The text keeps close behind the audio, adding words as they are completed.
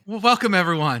Well, welcome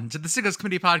everyone to the Sickos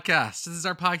Committee podcast. This is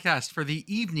our podcast for the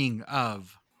evening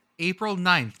of April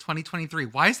 9th, 2023.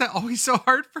 Why is that always so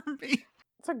hard for me?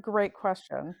 It's a great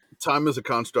question. Time is a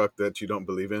construct that you don't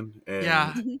believe in. And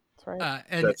Yeah. That's right.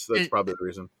 that's probably the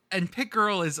reason. And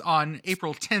PittGirl is on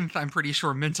April 10th, I'm pretty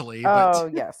sure mentally, Oh,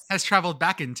 but yes. has traveled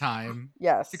back in time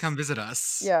Yes. to come visit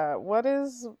us. Yeah. What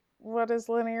is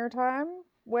linear time?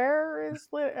 Where is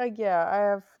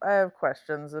yeah, I have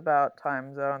questions about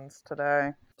time zones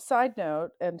today. Side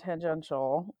note and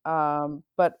tangential,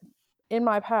 but in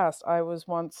my past, I was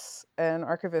once an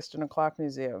archivist in a clock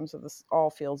museum, so this all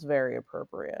feels very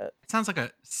appropriate. It sounds like a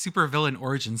supervillain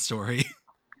origin story.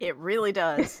 It really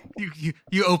does.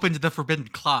 You opened the forbidden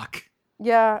clock.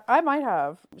 Yeah, I might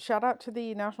have. Shout out to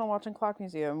the National Watch and Clock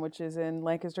Museum, which is in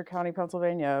Lancaster County,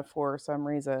 Pennsylvania, for some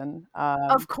reason.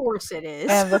 Of course it is.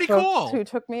 And the pretty folks cool. who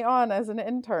took me on as an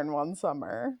intern one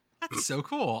summer. That's so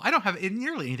cool. I don't have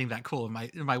nearly anything that cool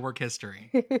in my work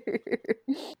history.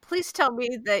 Please tell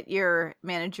me that your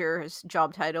manager's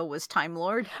job title was Time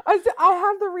Lord. I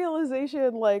had the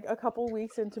realization like a couple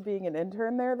weeks into being an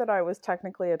intern there that I was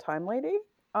technically a time lady.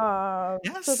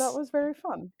 Yes. So that was very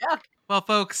fun. Yeah. Well,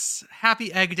 folks,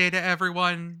 happy Egg Day to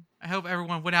everyone. I hope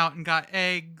everyone went out and got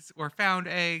eggs or found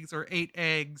eggs or ate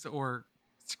eggs or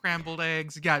scrambled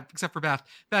eggs. Yeah, except for Beth.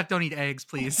 Beth, don't eat eggs,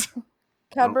 please.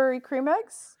 Cadbury cream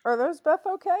eggs? Are those, Beth,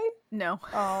 okay? No.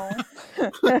 Oh.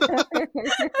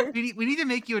 We need to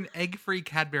make you an egg-free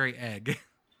Cadbury egg.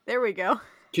 There we go.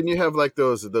 Can you have like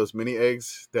those mini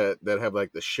eggs that have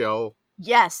like the shell?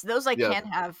 Yes, those I Yeah. can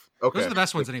have. Okay. Those are the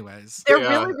best ones anyways. They're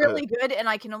Yeah, really, really good, and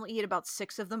I can only eat about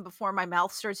 6 of them before my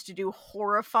mouth starts to do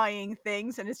horrifying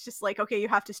things, and it's just like, okay, you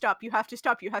have to stop, you have to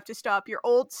stop, you have to stop. You're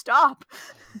old, stop.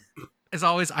 As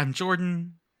always, I'm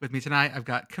Jordan. With me tonight, I've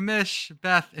got Commish,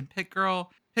 Beth, and PittGirl.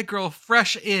 PittGirl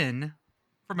fresh in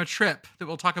from a trip that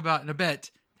we'll talk about in a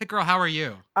bit. PittGirl, how are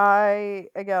you?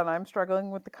 I'm struggling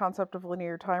with the concept of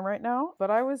linear time right now, but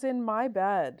I was in my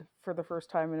bed for the first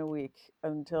time in a week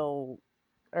until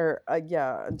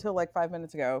like 5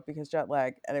 minutes ago because jet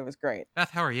lag, and it was great. Beth,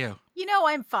 how are you? You know,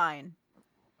 I'm fine.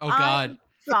 Oh, God.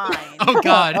 I'm fine. Oh,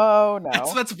 God. Oh,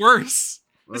 no. That's worse.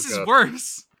 This is God.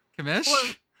 worse.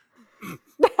 Commish?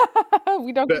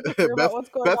 We don't get to hear about what's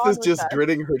going Beth on is with just that.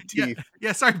 gritting her teeth.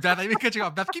 Yeah, sorry, Beth. I didn't cut you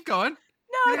off. Beth, keep going.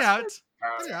 No, Get it out. it's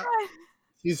Get it out. fine.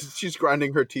 She's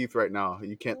grinding her teeth right now.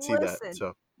 You can't see that. Listen.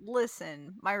 So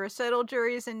Listen, my recital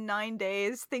jury is in 9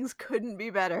 days. Things couldn't be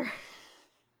better.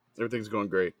 everything's going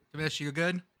great. Commish, you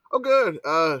good? Oh, good.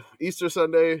 Easter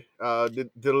Sunday. Did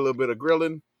a little bit of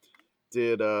grilling.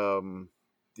 Did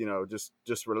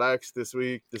just relax this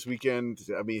weekend.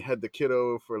 I mean, had the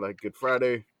kiddo for like Good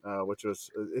Friday, which was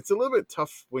it's a little bit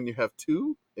tough when you have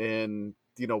two and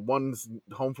one's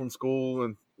home from school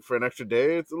and for an extra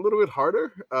day. It's a little bit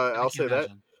harder. I'll say that.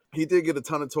 He did get a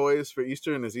ton of toys for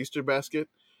Easter in his Easter basket,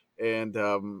 and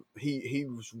he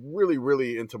was really,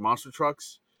 really into monster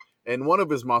trucks. And one of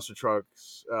his monster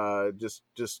trucks,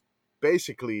 just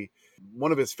basically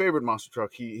one of his favorite monster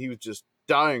truck, he was just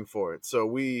dying for it. So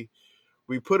we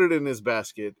put it in his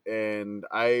basket, and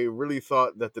I really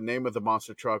thought that the name of the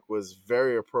monster truck was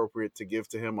very appropriate to give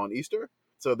to him on Easter.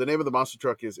 So the name of the monster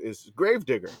truck is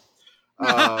Gravedigger.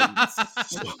 I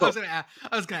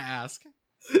was gonna ask.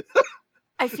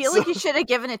 I feel like you should have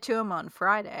given it to him on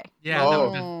Friday. Yeah. That Oh,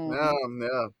 would've been-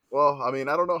 yeah. Well, I mean,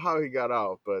 I don't know how he got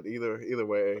out, but either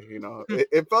way,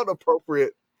 it felt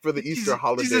appropriate for the Easter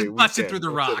holiday. Jesus busted weekend. through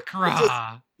the Let's rock.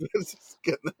 Rah. just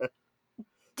get there.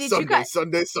 Did Sunday, you guys?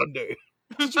 Sunday.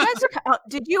 Did you guys?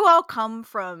 Did you all come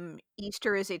from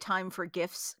Easter as a time for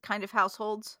gifts kind of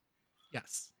households?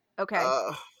 Yes. Okay.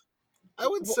 I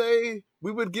would say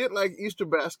we would get like Easter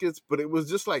baskets, but it was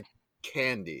just like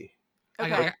candy.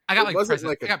 Okay. I got It like wasn't presents.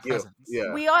 like a I got gift. presents.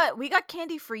 Yeah. We got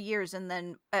candy for years, and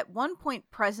then at one point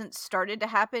presents started to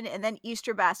happen, and then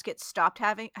Easter baskets stopped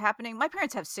happening. My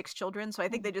parents have 6 children, so I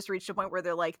think they just reached a point where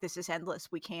they're like, "This is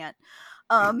endless. We can't."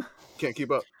 Can't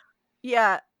keep up.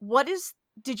 Yeah.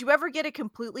 Did you ever get a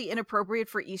completely inappropriate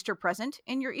for Easter present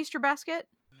in your Easter basket?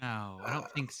 No, I don't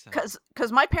think so.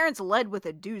 Because my parents led with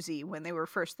a doozy when they were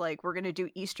first like, we're going to do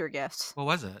Easter gifts. What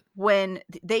was it? When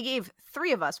they gave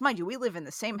 3 of us, mind you, we live in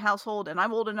the same household, and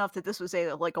I'm old enough that this was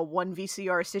a one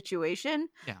VCR situation.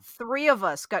 Yeah. 3 of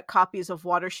us got copies of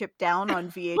Watership Down on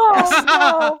VHS.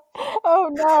 Oh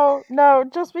no! Oh no!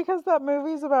 Just because that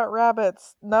movie's about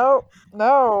rabbits. No.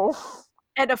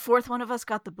 And a 4th one of us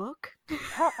got the book.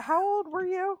 How old were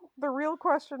you? The real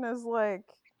question is like.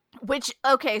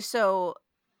 So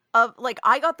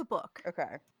I got the book.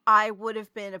 Okay. I would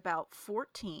have been about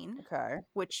 14, Okay.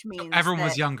 which means Everyone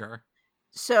was that- younger.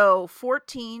 So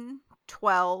 14,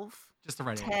 12, Just the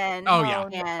right age. 10, Oh yeah.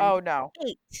 and Oh no.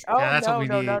 8. Oh Yeah, that's what we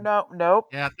no, need. nope.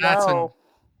 Yeah, No.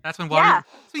 that's when Yeah.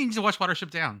 that's when you need to watch Watership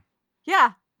Down.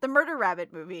 Yeah, the Murder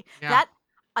Rabbit movie. Yeah.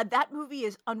 That movie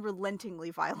is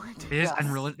unrelentingly violent. It is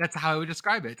Yes. that's how I would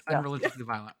describe it. It's Yeah. unrelentingly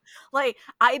violent. Like,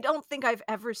 I don't think I've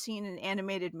ever seen an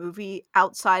animated movie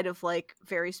outside of like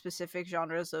very specific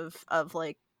genres of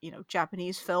like, you know,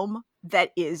 Japanese film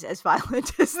that is as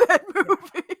violent as that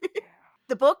movie.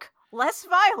 The book, less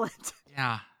violent.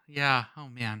 Yeah. Yeah. Oh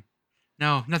man.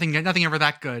 No, nothing ever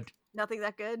that good. Nothing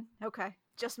that good? Okay.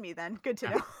 Just me then. Good to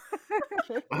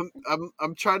Yeah. know.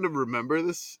 I'm trying to remember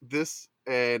this,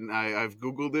 and I've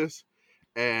Googled this,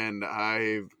 and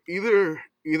I've either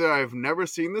I've never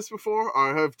seen this before, or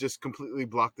I have just completely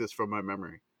blocked this from my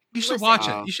memory. You should Listen. watch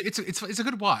it. You should. It's a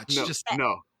good watch. No, Just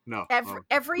no.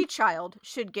 Every child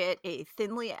should get a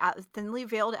thinly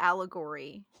veiled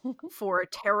allegory for a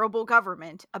terrible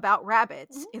government about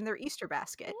rabbits in their Easter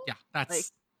basket. yeah. That's Like,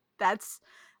 that's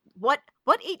what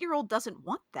 8-year-old doesn't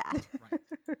want that. right.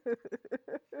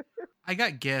 I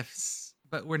got gifts,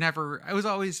 but we're never. It was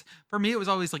always for me. It was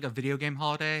always like a video game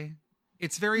holiday.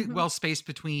 It's very Mhm. well spaced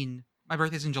between my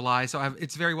birthday's in July, so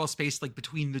it's very well spaced like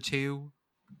between the two,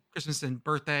 Christmas and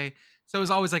birthday. So it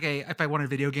was always like if I wanted a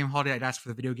video game holiday, I'd ask for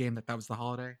the video game that was the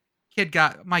holiday.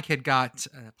 My kid got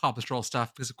Paw Patrol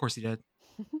stuff because of course he did.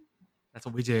 That's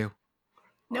what we do.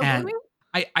 No And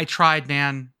Bluey? I tried,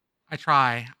 Nan. I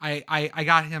try. I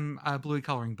got him a Bluey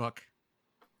coloring book,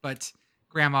 but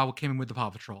Grandma came in with the Paw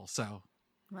Patrol. So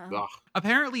Well, Ugh.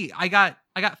 apparently, I got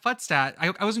Futstat.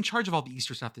 I was in charge of all the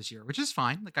Easter stuff this year, which is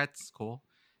fine. Like that's cool.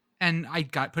 And I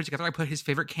got put it together. I put his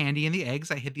favorite candy in the eggs.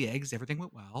 I hid the eggs. Everything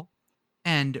went well.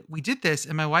 And we did this.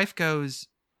 And my wife goes,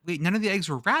 "Wait, none of the eggs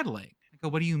were rattling." I go,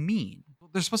 "What do you mean?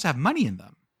 Well, they're supposed to have money in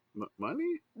them,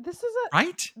 Money, This is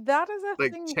right?" that is a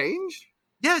like thing. change?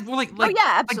 Yeah, well, oh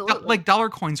yeah, absolutely. like dollar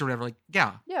coins or whatever. Like,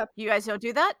 yeah, Yeah, You guys don't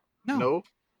do that? no,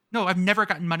 I've never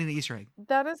gotten money in the Easter egg.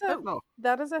 that is a No.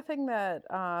 thing that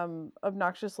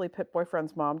obnoxiously Pit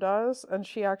Boyfriend's mom does, and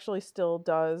she actually still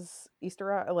does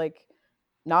like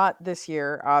not this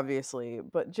year obviously,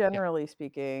 but generally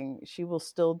speaking, she will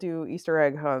still do Easter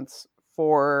egg hunts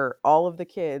for all of the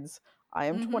kids. I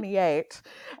am Mhm. 28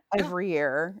 Yeah. every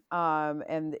year,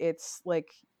 and it's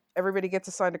like everybody gets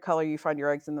assigned a color, you find your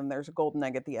eggs, and then there's a golden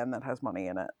egg at the end that has money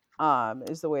in it.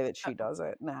 Is the way that she does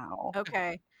it now.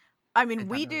 Okay. I mean, did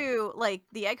not we know that. do like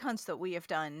the egg hunts that we have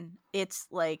done. It's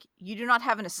like you do not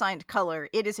have an assigned color.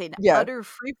 It is an Yeah. utter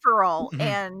free for all, Mhm.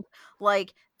 and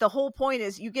like the whole point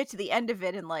is you get to the end of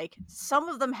it, and like some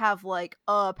of them have like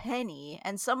a penny,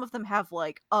 and some of them have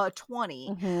like a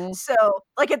 20. Mhm. So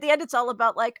like at the end, it's all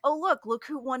about like, oh look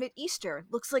who won at Easter.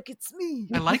 Looks like it's me.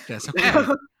 I like this. Okay,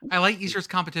 I like Easter's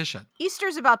competition.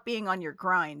 Easter's about being on your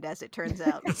grind, as it turns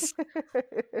out.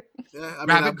 Yeah, I mean,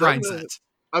 Rabbit grind set.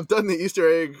 I've done the Easter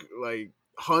egg like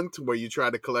hunt where you try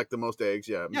to collect the most eggs.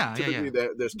 Yeah, Yeah, typically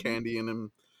there's Mhm. candy in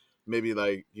them, maybe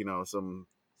like some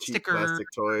cheap Sticker. plastic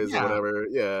toys Yeah. or whatever.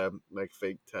 Yeah, like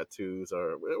fake tattoos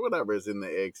or whatever is in the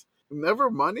eggs. Never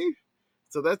money.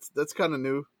 So that's kind of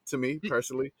new to me Did-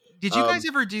 personally. Did you guys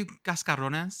ever do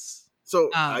cascarones? So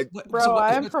I Bro,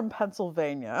 I am from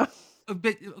Pennsylvania.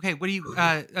 Okay, what do you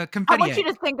I confetti want you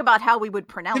eggs? to think about how we would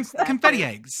pronounce that. Confetti too.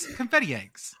 eggs. Confetti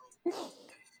eggs.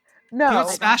 No.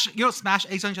 You don't smash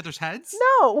eggs on each other's heads?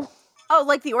 No. Oh,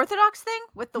 like the Orthodox thing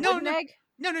with the No, wooden no. egg?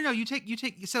 No. You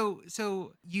take so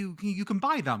you can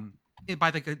buy them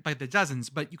by the dozens,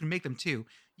 but you can make them too.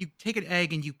 You take an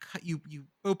egg and you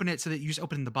open it so that you just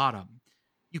open the bottom.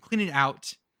 You clean it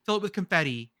out, fill it with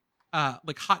confetti,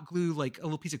 like hot glue, like a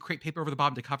little piece of crepe paper over the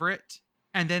bottom to cover it.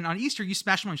 And then on Easter, you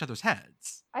smash them on each other's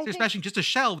heads. So you're smashing just a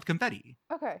shell with confetti.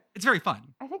 Okay. It's very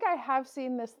fun. I think I have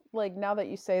seen this. Like now that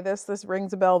you say this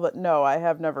rings a bell. But no, I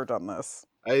have never done this.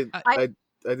 I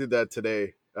did that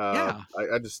today. Yeah.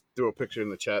 I just threw a picture in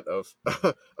the chat of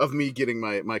of me getting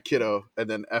my kiddo, and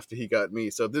then after he got me,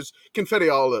 so there's confetti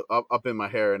all up in my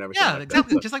hair and everything. Yeah, like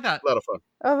exactly, that. just like that. A lot of fun.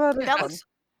 Oh, that is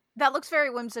That fun. looks very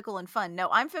whimsical and fun. No,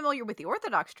 I'm familiar with the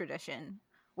Orthodox tradition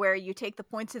where you take the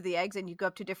points of the eggs and you go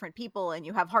up to different people and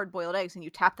you have hard-boiled eggs and you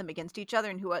tap them against each other,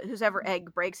 and whoever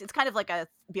egg breaks, it's kind of like a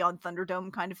Beyond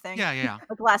Thunderdome kind of thing. Yeah.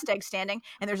 Like the last egg standing,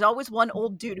 and there's always one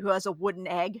old dude who has a wooden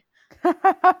egg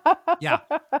Yeah.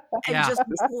 and Yeah. just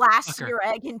blasts Fucker. your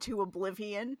egg into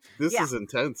oblivion. This Yeah. is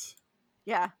intense.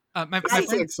 Yeah. My This is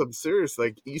friend, like some serious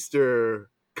like Easter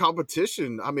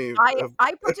competition. I mean,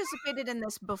 I participated in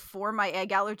this before my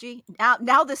egg allergy.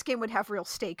 Now this game would have real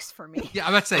stakes for me. yeah,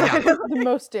 I'm about to say, yeah. The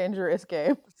most dangerous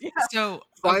game. So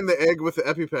find the egg with the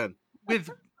EpiPen.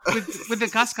 with the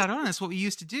cascarones, what we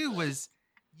used to do was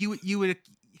you would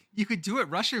You could do it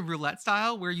Russian roulette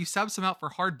style, where you sub some out for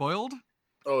hard boiled,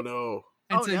 Oh no.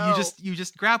 and Oh so no. you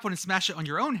just grab one and smash it on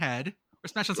your own head, or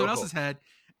smash on someone Oh. else's head,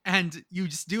 and you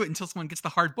just do it until someone gets the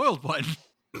hard boiled one.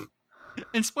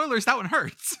 And spoilers, that one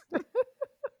hurts.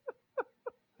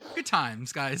 Good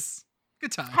times, guys.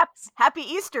 Good times. Happy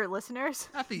Easter, listeners.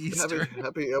 Happy Easter.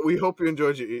 Happy. We hope you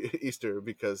enjoyed your Easter,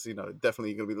 because definitely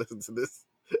you're gonna be listening to this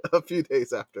a few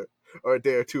days after, or a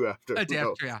day or two after. A day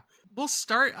after, yeah. We'll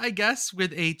start, I guess,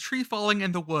 with a tree falling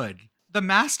in the wood. The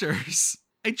Masters.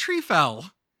 A tree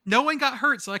fell. No one got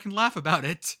hurt, so I can laugh about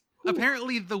it. Whew.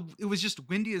 Apparently, it was just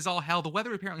windy as all hell. The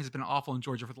weather apparently has been awful in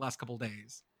Georgia for the last couple of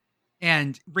days.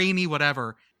 And rainy,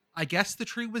 whatever. I guess the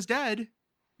tree was dead,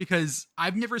 because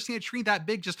I've never seen a tree that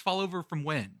big just fall over from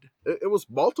wind. It was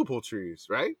multiple trees,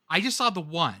 right? I just saw the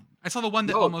one. I saw the one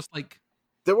that No. almost like...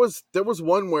 There was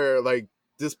one where like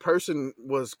this person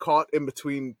was caught in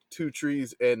between two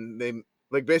trees, and they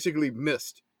like basically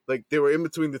missed. Like they were in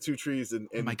between the two trees, and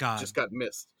Oh my God. just got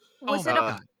missed. Was oh it my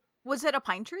a God. was it a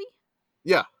pine tree?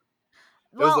 Yeah.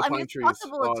 Well, the I mean, pine it's trees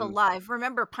possible it's on- alive.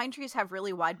 Remember, pine trees have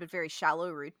really wide but very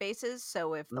shallow root bases,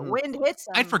 so if the Mhm. wind hits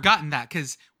them, I'd forgotten that,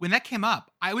 because when that came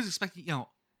up, I was expecting,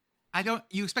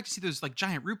 you expect to see those like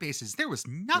giant root bases. There was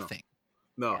nothing.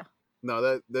 No, Yeah. no,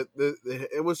 that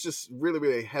it was just really,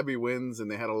 really heavy winds, and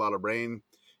they had a lot of rain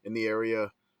in the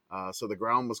area, so the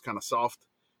ground was kind of soft.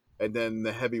 And then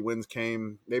the heavy winds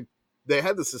came. They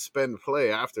had to suspend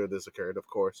play after this occurred, of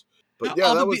course. But yeah,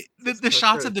 All that the, was the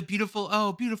shots of the beautiful,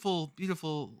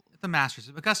 beautiful, the Masters,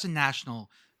 Augusta National,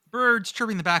 birds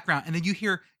chirping in the background, and then you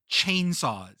hear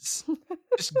chainsaws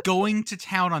just going to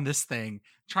town on this thing,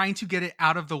 trying to get it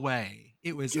out of the way.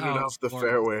 It was get it off the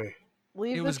glorious. fairway.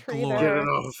 Leave It the was tree glorious. Get there. it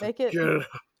off. Make it. Get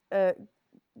it.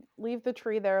 Leave the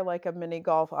tree there like a mini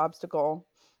golf obstacle,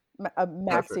 a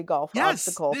maxi Perfect. golf Yes,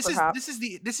 obstacle, perhaps. this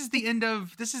is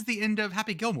the end of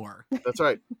Happy Gilmore. That's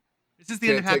right. This is the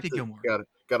end of Can't take Happy Gilmore.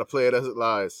 Gotta play it as it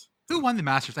lies. Who won the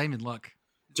Masters? I didn't even look.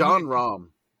 John Rahm.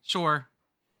 Sure.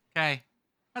 Okay,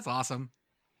 that's awesome.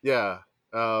 Yeah.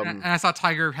 And I saw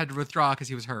Tiger had to withdraw because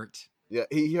he was hurt. Yeah.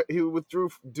 He withdrew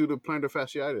due to plantar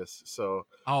fasciitis. So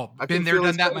Oh, I been can there, feel done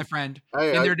his that, pain. my friend.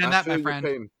 I Been there, done that, feel my your friend.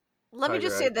 pain, let me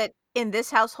just Tiger. say that in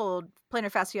this household,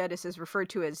 plantar fasciitis is referred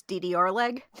to as DDR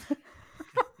leg.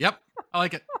 Yep, I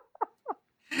like it.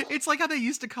 It's like how they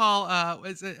used to call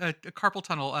was it a carpal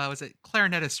tunnel? Was it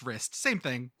clarinetist wrist? Same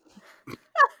thing.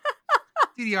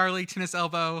 DDR leg, tennis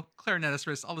elbow, clarinetist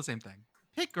wrist, all the same thing.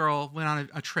 PittGirl went on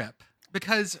a trip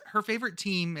because her favorite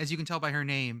team, as you can tell by her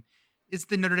name, is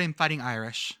the Notre Dame Fighting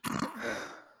Irish.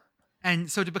 And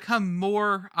so to become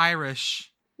more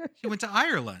Irish, she went to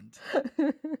Ireland.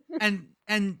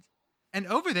 And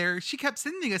over there, she kept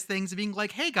sending us things and being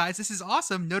like, "Hey guys, this is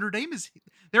awesome. There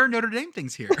are Notre Dame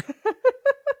things here."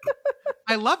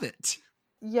 I love it.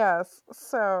 Yes.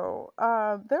 So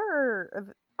I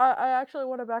actually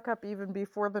want to back up even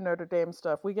before the Notre Dame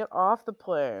stuff. We get off the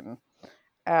plane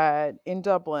in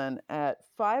Dublin at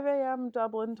 5 a.m.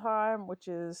 Dublin time, which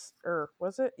is, or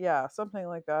was it? Yeah, something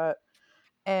like that.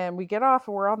 And we get off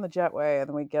and we're on the jetway, and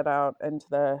then we get out into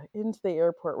the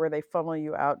airport, where they funnel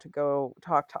you out to go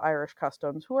talk to Irish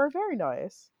customs, who are very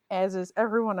nice, as is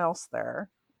everyone else there.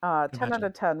 10 out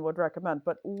of 10 would recommend.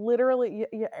 But literally,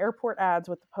 airport ads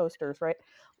with the posters, right?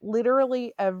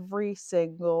 Literally every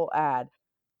single ad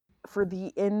for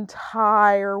the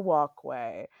entire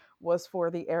walkway was for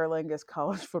the Aer Lingus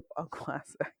College Football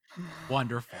Classic.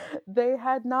 Wonderful. They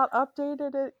had not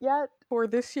updated it yet for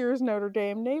this year's Notre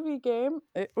Dame Navy game.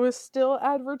 It was still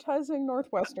advertising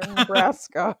Northwestern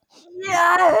Nebraska.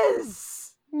 Yes.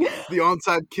 The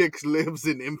onside kicks lives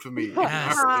in infamy. in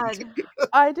Yes. Ireland.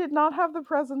 I did not have the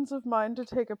presence of mind to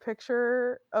take a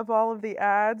picture of all of the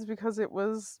ads because it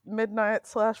was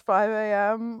midnight/5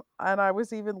 a.m. and I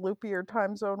was even loopier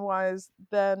time zone wise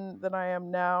than I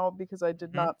am now because I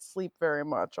did Mhm. not sleep very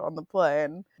much on the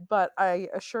plane. But I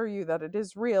assure you that it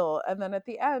is real. And then at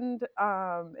the end,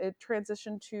 it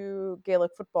transitioned to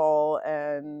Gaelic football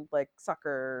and like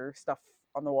soccer stuff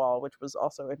on the wall, which was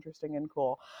also interesting and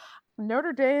cool.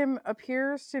 Notre Dame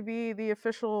appears to be the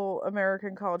official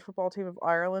American college football team of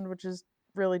Ireland, which is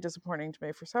really disappointing to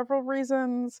me for several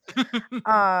reasons.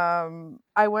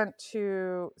 I went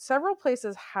to several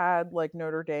places had like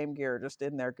Notre Dame gear just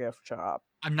in their gift shop.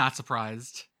 I'm not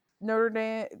surprised. Notre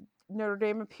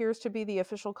Dame appears to be the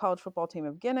official college football team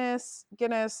of Guinness.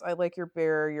 Guinness, I like your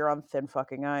beer. You're on thin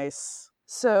fucking ice.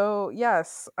 So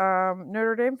yes,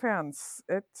 Notre Dame fans,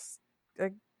 it's a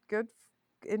good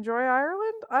enjoy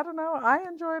Ireland. I don't know. I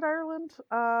enjoyed Ireland.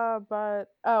 But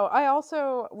I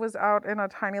also was out in a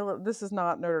tiny little. This is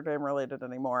not Notre Dame related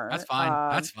That's anymore.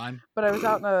 fine. That's fine. But I was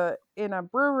out in a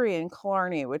brewery in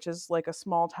Killarney, which is like a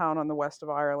small town on the west of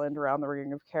Ireland, around the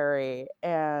Ring of Kerry,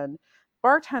 and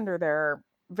bartender there,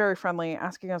 very friendly,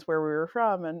 asking us where we were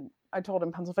from, and I told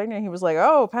him Pennsylvania. He was like,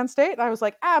 "Oh, Penn State." And I was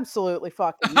like, "Absolutely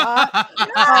fucking not."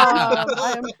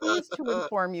 I am pleased to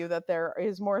inform you that there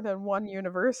is more than one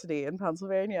university in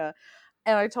Pennsylvania.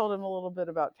 And I told him a little bit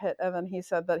about Pitt, and then he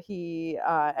said that he,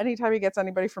 anytime he gets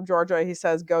anybody from Georgia, he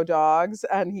says "Go Dogs,"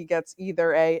 and he gets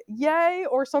either a "Yay"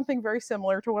 or something very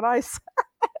similar to what I said.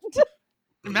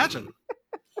 Imagine.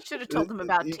 Should have told them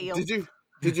about teal.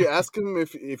 Did you ask him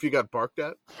if you got barked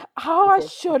at? Oh, I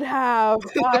should have.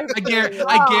 I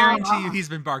guarantee you he's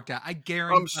been barked at. I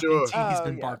guarantee I'm sure. he's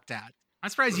been barked at. I'm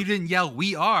surprised you didn't yell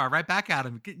 "We are" right back at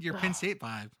him. Get your Penn State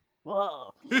vibe.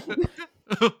 Whoa.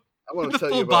 I want to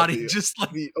tell you about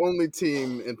the only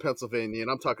team in Pennsylvania,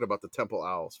 and I'm talking about the Temple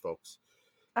Owls, folks.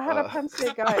 I had a Penn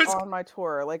State guy on my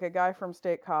tour, like a guy from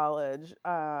State College,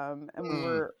 and we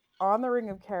were on the Ring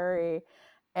of Kerry,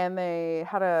 and they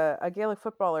had a Gaelic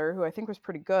footballer who I think was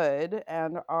pretty good,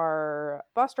 and our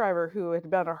bus driver who had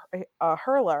been a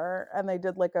hurler, and they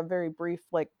did like a very brief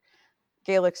like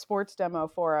Gaelic sports demo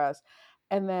for us.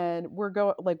 And then we're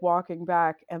walking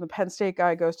back, and the Penn State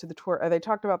guy goes to the tour. And they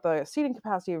talked about the seating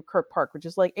capacity of Kirk Park, which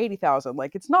is like 80,000.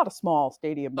 Like, it's not a small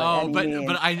stadium by any means.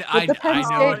 But the Penn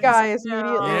State guy is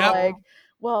immediately like,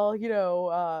 well,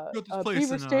 place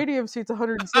Beaver Stadium seats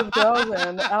 107,000.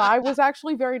 And I was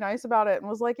actually very nice about it and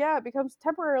was like, yeah, it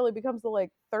temporarily becomes the like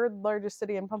third largest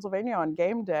city in Pennsylvania on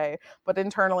game day. But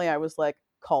internally, I was like,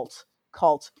 cult.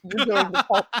 You're doing the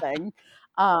cult thing.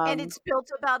 And it's built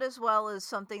about as well as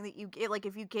something that you like.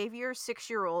 If you gave your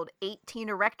 6-year-old 18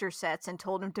 erector sets and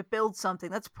told him to build something,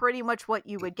 that's pretty much what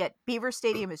you would get. Beaver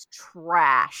Stadium is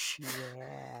trash.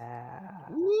 Yeah.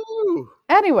 Woo.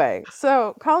 Anyway,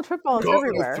 so college football is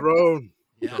everywhere. Throne.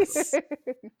 Yes.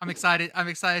 I'm excited. I'm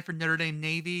excited for Notre Dame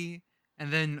Navy.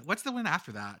 And then what's the one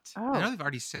after that? I know they've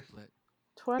already settled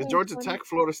it. Georgia Tech,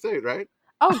 Florida State, right?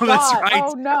 Oh, God. That's right.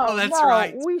 Oh, no. That's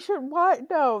right. We should. What?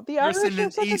 No. The Irish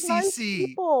are such ACC. nice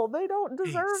people. They don't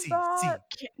deserve that.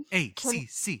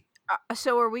 ACC.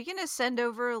 So are we going to send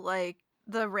over, like,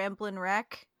 the Ramblin'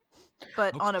 Wreck,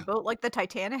 but on a boat like the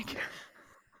Titanic?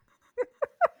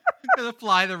 We're going to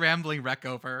fly the Rambling Wreck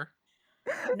over.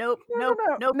 Nope. No,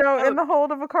 in the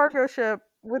hold of a cargo ship.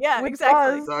 With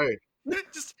exactly. Buzz. Sorry.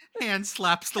 Just hand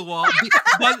slaps the wall.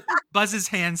 Buzz's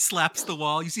hand slaps the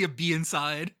wall. You see a bee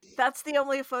inside. That's the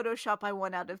only Photoshop I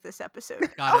want out of this episode.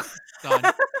 Got it.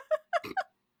 Done.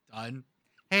 Done.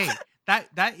 Hey,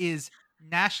 that is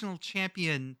national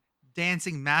champion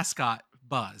dancing mascot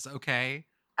Buzz, okay?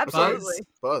 Absolutely.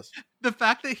 Buzz. The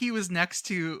fact that he was next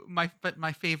to my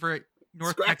favorite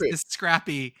North Scrappy. Texas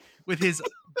Scrappy with his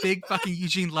big fucking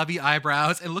Eugene Levy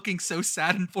eyebrows and looking so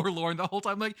sad and forlorn the whole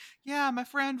time, like, yeah, my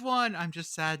friend won. I'm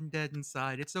just sad and dead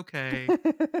inside. It's okay.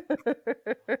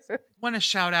 Want to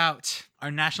shout out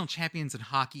our national champions in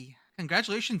hockey.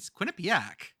 Congratulations,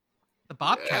 Quinnipiac. The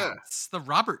Bobcats. The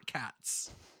Robert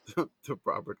Cats. The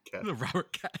Robert Cats. The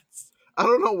Robert Cats. I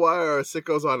don't know why our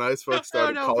Sickos on Ice folks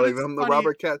started calling them the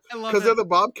Robert Cats. Because they're the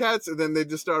Bobcats, and then they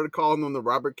just started calling them the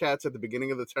Robert Cats at the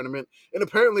beginning of the tournament. And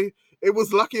apparently, it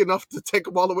was lucky enough to take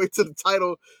them all the way to the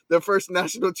title, their first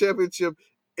national championship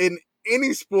in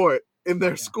any sport in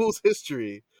their school's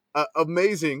history.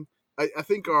 Amazing. I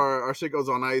think our Sickos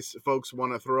on Ice folks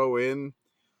want to throw in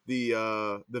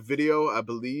the video, I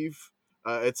believe.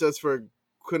 It says for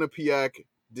Quinnipiac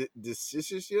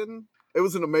decision. It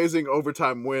was an amazing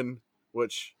overtime win.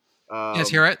 Which you guys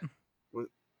hear it?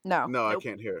 No, nope. I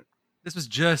can't hear it.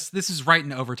 This is right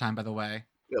in overtime, by the way.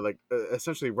 Yeah, like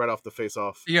essentially right off the face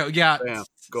off. Yeah. Bam,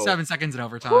 goal. 7 seconds in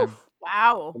overtime. Oof.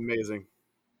 Wow, amazing.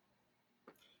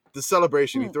 The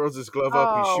celebration. He throws his glove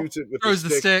up. He shoots it with the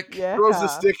stick. Yeah. Throws the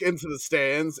stick into the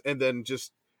stands, and then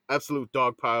just absolute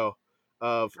dog pile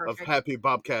of happy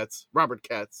Bobcats, Robert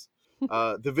Cats.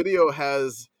 The video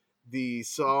has the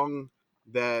song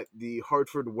that the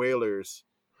Hartford Whalers.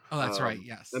 Oh, that's right.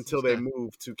 Yes. Until they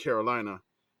moved to Carolina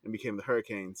and became the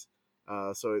Hurricanes.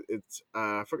 So it's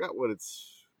I forgot what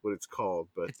it's called,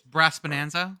 but it's Brass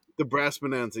Bonanza. The Brass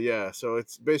Bonanza, yeah. So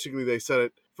it's basically they said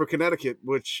it for Connecticut,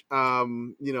 which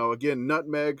again,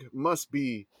 nutmeg must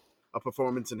be a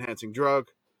performance enhancing drug.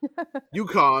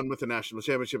 UConn with the national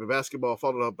championship in basketball,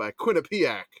 followed up by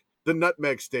Quinnipiac, the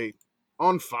nutmeg state,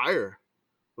 on fire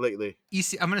lately.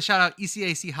 I'm going to shout out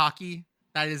ECAC hockey.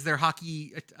 That is their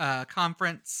hockey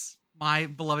conference. My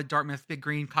beloved Dartmouth Big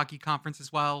Green hockey conference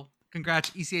as well. Congrats,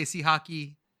 ECAC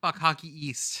hockey. Buck Hockey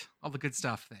East, all the good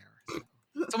stuff there.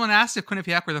 So. Someone asked if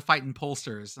Quinnipiac were the Fighting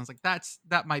Pollsters. I was like,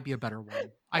 that might be a better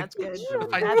one. That's good. The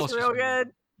Fighting That's Pollsters real would be-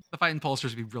 good. The Fighting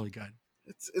Pollsters would be really good.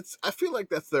 It's. I feel like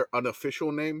that's their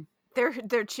unofficial name.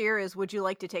 Their cheer is, "Would you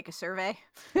like to take a survey?"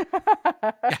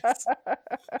 Yes.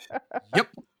 Yep.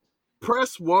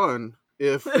 Press 1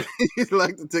 if you'd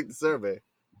like to take the survey.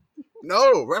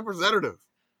 No, representative.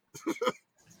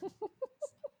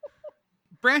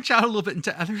 Branch out a little bit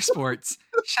into other sports.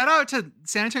 Shout out to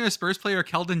San Antonio Spurs player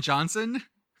Keldon Johnson,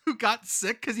 who got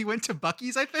sick because he went to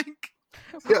Buc-ee's, I think.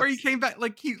 Or he came back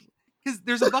because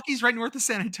there's a Buc-ee's right north of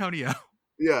San Antonio.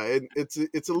 Yeah,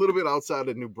 it's a little bit outside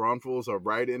of New Braunfels, or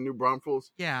right in New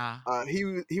Braunfels. Yeah.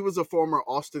 He was a former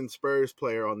Austin Spurs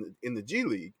player in the G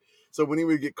League. So when he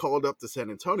would get called up to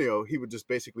San Antonio, he would just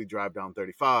basically drive down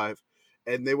 35,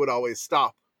 and they would always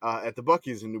stop at the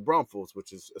Buc-ee's in New Braunfels,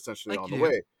 which is essentially on the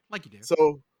way. Like you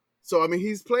do. So I mean,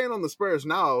 he's playing on the Spurs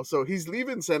now, so he's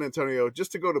leaving San Antonio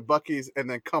just to go to Buc-ee's and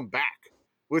then come back,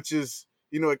 which is,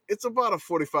 it's about a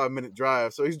 45-minute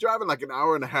drive. So he's driving like an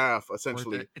hour and a half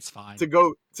essentially. It's fine. To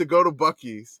go to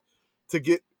Buc-ee's to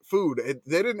get food. And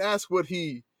they didn't ask what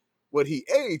he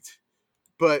ate,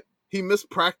 but he missed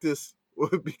practice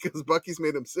because Buc-ee's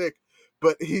made him sick.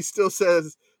 But he still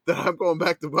says that I'm going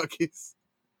back to Buc-ee's.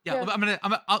 Yeah. I'm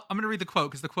gonna read the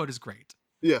quote because the quote is great.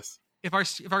 Yes. If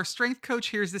our strength coach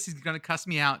hears this, he's gonna cuss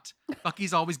me out.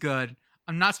 Buc-ee's always good.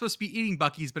 I'm not supposed to be eating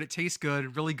Buc-ee's, but it tastes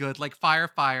good, really good, like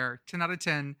fire. 10 out of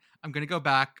 10. I'm gonna go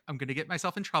back. I'm gonna get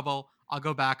myself in trouble. I'll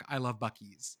go back. I love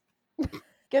Buc-ee's.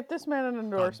 Get this man an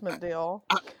endorsement deal.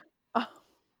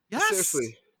 Yes.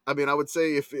 Seriously. I mean, I would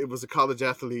say if it was a college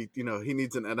athlete, he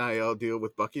needs an NIL deal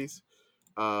with Buc-ee's.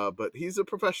 But he's a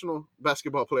professional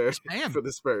basketball player for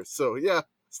the Spurs. So yeah,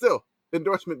 still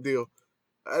endorsement deal.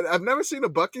 I've never seen a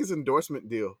Buc-ee's endorsement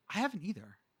deal. I haven't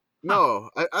either. No,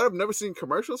 I've never seen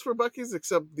commercials for Buc-ee's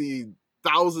except the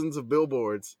thousands of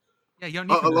billboards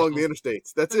along the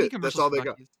interstates. That's it. That's all they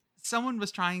got. Someone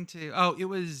was trying to. Oh, it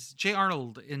was Jay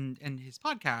Arnold in his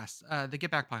podcast, the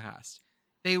Get Back podcast.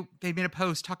 They made a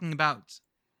post talking about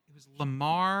it was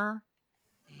Lamar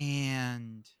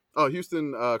and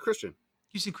Houston Christian.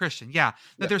 Houston Christian, yeah.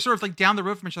 That they're sort of like down the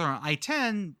road from each other on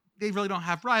I-10. They really don't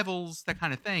have rivals, that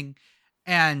kind of thing.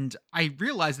 And I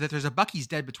realized that there's a Buc-ee's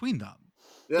dead between them.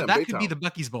 Yeah, so that could be the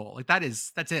Buc-ee's Bowl. Like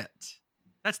that's it.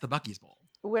 That's the Buc-ee's Bowl.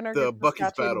 Winner the gets the Buc-ee's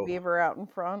statue of battle. the beaver out in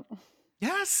front.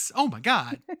 Yes. Oh my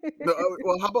God. No,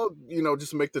 well, how about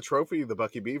just make the trophy the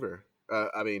Buc-ee Beaver?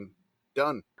 I mean,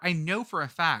 done. I know for a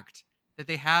fact that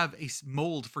they have a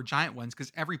mold for giant ones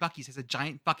because every Buc-ee's has a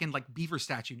giant fucking like beaver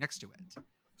statue next to it.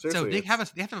 Seriously, so they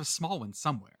have to have a small one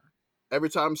somewhere. Every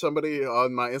time somebody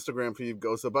on my Instagram feed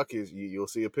goes to Buc-ee's, you'll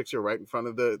see a picture right in front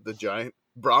of the giant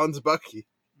bronze Buc-ee.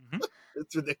 Mm-hmm.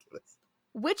 It's ridiculous.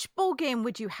 Which bowl game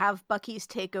would you have Buc-ee's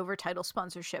take over title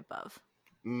sponsorship of?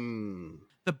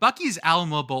 The Buc-ee's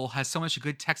Alamo Bowl has so much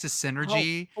good Texas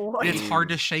synergy. Oh, and it's hard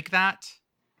to shake that.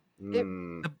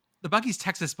 Mm. The Buc-ee's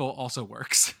Texas Bowl also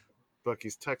works.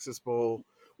 Buc-ee's Texas Bowl.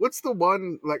 What's the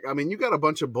one like? I mean, you got a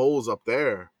bunch of bowls up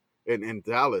there in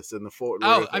Dallas in the Fort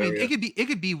Worth area. it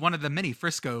could be one of the many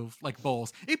Frisco like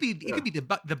bowls. It could be the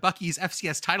Buc-ee's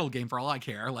FCS title game for all I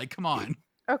care. Like, come on.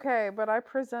 Okay, but I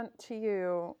present to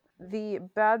you the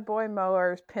Bad Boy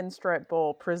Mowers Pinstripe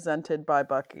Bowl presented by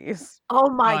Buc-ee's. Oh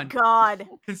my God.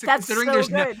 That's considering so there's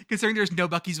good. Considering there's no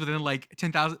Buc-ee's within like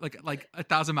 10,000 like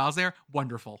 1,000 miles there,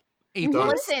 wonderful.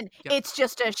 Listen, it's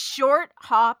just a short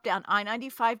hop down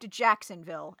I-95 to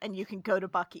Jacksonville, and you can go to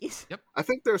Buc-ee's. Yep. I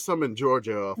think there's some in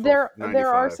Georgia. There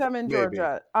are some in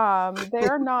Georgia. They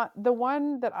are not the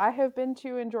one that I have been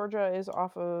to in Georgia is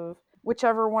off of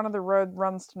whichever one of the road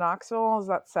runs to Knoxville. Is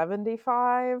that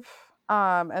 75?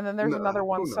 And then there's another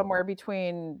one somewhere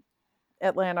between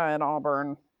Atlanta and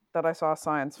Auburn that I saw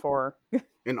signs for.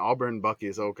 In Auburn,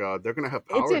 Buc-ee's. Oh God, they're gonna have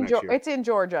power next year. It's in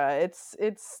Georgia. It's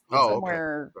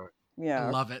somewhere. Okay. Yeah, I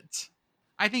love it.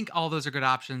 I think all those are good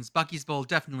options. Buc-ee's Bowl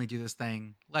definitely do this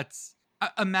thing. Let's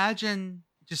imagine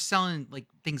just selling like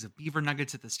things of beaver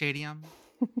nuggets at the stadium,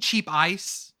 cheap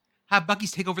ice. Have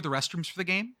Buc-ee's take over the restrooms for the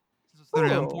game. That's what they're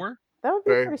known for. That would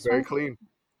be very clean.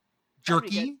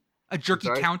 Jerky, a jerky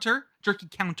counter, jerky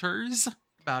counters.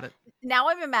 About it. Now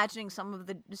I'm imagining some of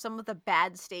the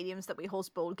bad stadiums that we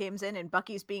host bowl games in, and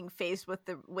Buc-ee's being faced with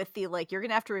the like, you're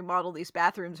gonna have to remodel these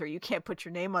bathrooms or you can't put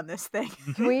your name on this thing.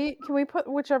 Can we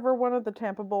put whichever one of the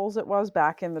Tampa Bowls it was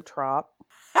back in the Trop?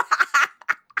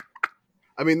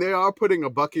 I mean, they are putting a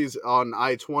Buc-ee's on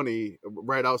I-20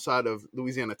 right outside of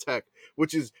Louisiana Tech,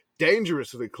 which is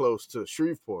dangerously close to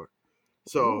Shreveport.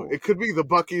 So it could be the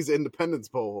Buc-ee's Independence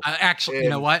Bowl. Actually, you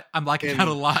know what? I'm liking that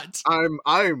a lot.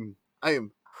 I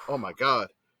am. Oh my God!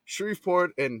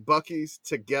 Shreveport and Buc-ee's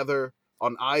together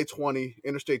on I-20,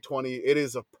 Interstate 20. It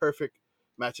is a perfect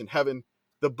match in heaven.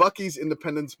 The Buc-ee's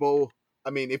Independence Bowl.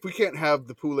 I mean, if we can't have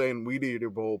the Poulet and Weed Eater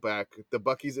Bowl back, the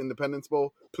Buc-ee's Independence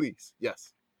Bowl, please,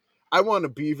 yes. I want a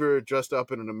beaver dressed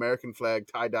up in an American flag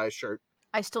tie-dye shirt.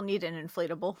 I still need an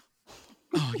inflatable.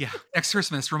 Oh yeah, next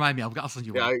Christmas, remind me. I'll send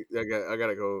you Yeah, one. I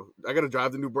gotta go. I gotta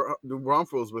drive the New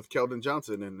Braunfels with Keldon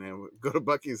Johnson and go to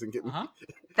Buc-ee's and get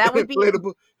That would be.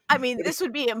 inflatable. I mean, this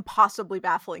would be impossibly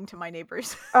baffling to my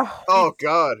neighbors. Oh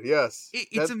God, yes.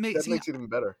 It's amazing. That makes it even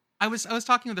better. I was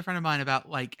talking with a friend of mine about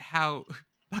like how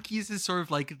Buc-ee's is sort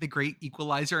of like the great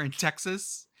equalizer in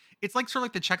Texas. It's like sort of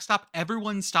like the check stop.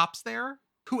 Everyone stops there.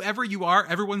 Whoever you are,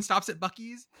 everyone stops at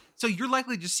Buc-ee's. So you're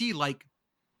likely to see like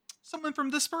someone from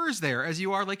the Spurs there as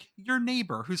you are like your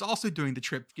neighbor who's also doing the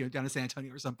trip, down to San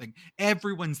Antonio or something.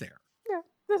 Everyone's there.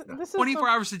 Yeah, this is 24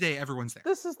 hours a day, everyone's there.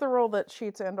 This is the role that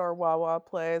Sheets and or Wawa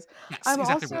plays. Yes, I'm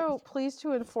exactly also right. pleased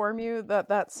to inform you that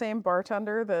that same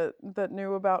bartender that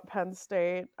knew about Penn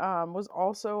State was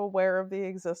also aware of the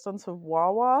existence of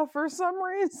Wawa for some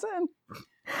reason.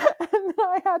 And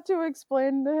I had to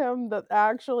explain to him that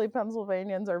actually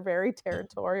Pennsylvanians are very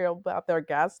territorial about their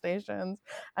gas stations,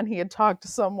 and he had talked to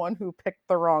someone who picked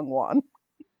the wrong one.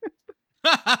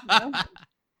 I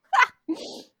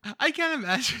can't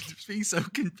imagine being so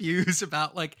confused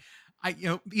about like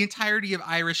the entirety of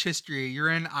Irish history. You're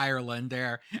in Ireland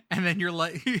there, and then you're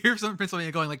like you're from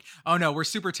Pennsylvania going like, oh no, we're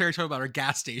super territorial about our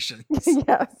gas stations.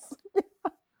 Yes.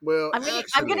 Well, I'm gonna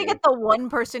actually, get the one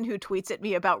person who tweets at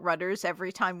me about rudders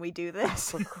every time we do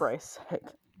this. For Christ's sake.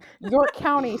 York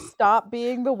County, stop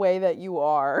being the way that you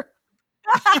are.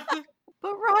 But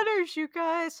rudders, you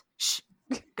guys. Shh.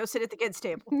 Go sit at the kids'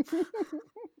 table.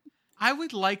 I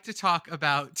would like to talk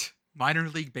about minor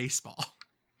league baseball.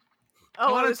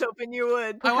 Oh, wanna- I was hoping you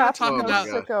would. I want to talk Oh my about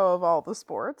God. sicko of all the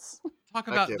sports. talk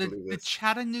I about can't the believe this.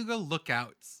 Chattanooga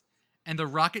Lookouts and the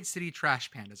Rocket City Trash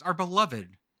Pandas, our beloved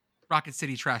Rocket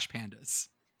City Trash Pandas.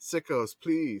 Sickos,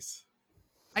 please.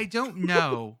 I don't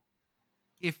know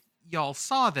if y'all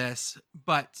saw this,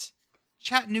 but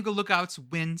Chattanooga Lookouts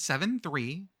win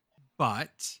 7-3,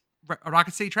 but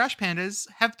Rocket City Trash Pandas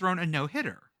have thrown a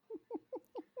no-hitter.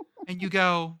 And you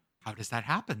go, how does that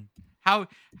happen? How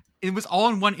it was all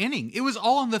in one inning. It was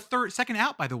all on the second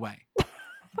out, by the way.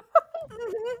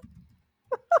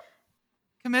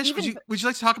 Commish, would you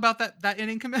like to talk about that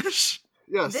inning, Commish?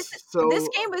 Yes. This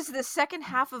game was the second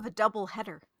half of a double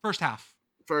header. First half.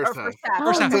 First half.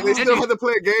 First half. So they still had to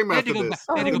play a game They had after to go, this.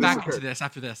 they had to go This back occurred. into this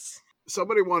after this.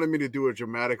 Somebody wanted me to do a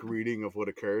dramatic reading of what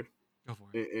occurred Go for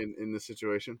it. in this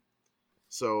situation.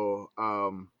 So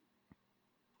I'm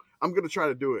gonna try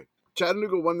to do it.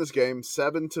 Chattanooga won this game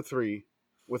 7-3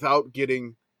 without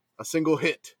getting a single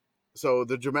hit. So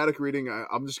the dramatic reading,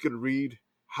 I'm just gonna read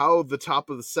how the top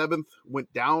of the seventh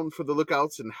went down for the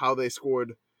Lookouts and how they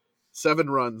scored 7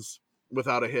 runs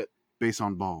without a hit. Base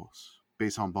on balls.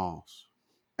 Base on balls.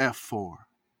 F4.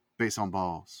 Base on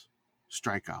balls.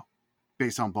 Strikeout.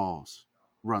 Base on balls.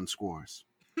 Run scores.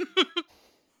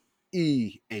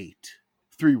 E8.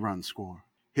 3-run score.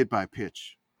 Hit by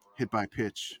pitch. Hit by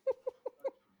pitch.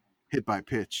 Hit by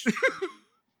pitch.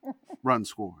 Run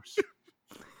scores.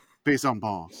 Base on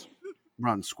balls.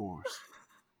 Run scores.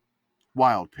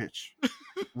 Wild pitch.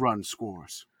 Run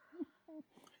scores.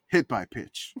 Hit by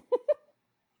pitch.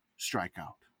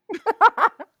 Strikeout.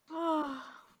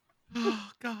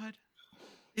 Oh God.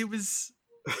 It was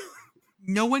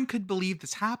no one could believe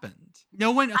this happened.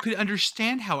 No one could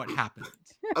understand how it happened.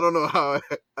 I don't know how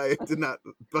I did not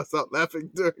bust out laughing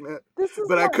during that, This is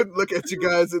but I like- couldn't look at you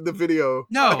guys in the video.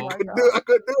 No. I Oh my couldn't God.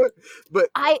 do it. But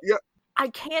yeah, I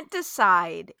can't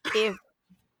decide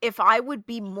if I would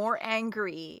be more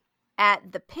angry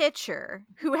at the pitcher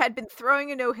who had been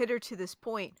throwing a no-hitter to this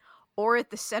point or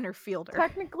at the center fielder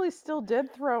Technically still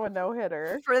did throw a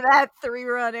no-hitter. for that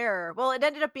 3-run error. Well, it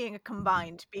ended up being a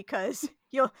combined because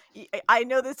I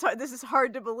know this is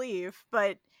hard to believe,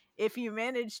 but if you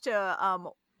manage to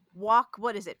walk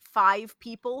 5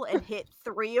 people and hit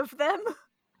 3 of them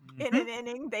in an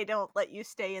inning, they don't let you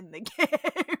stay in the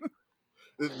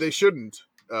game. they shouldn't.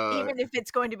 Even if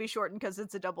it's going to be shortened because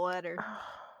it's a doubleheader.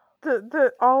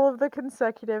 The all of the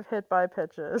consecutive hit by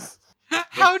pitches.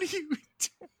 How do you do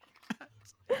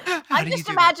that? How I'm do you just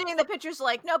do imagining the pitcher's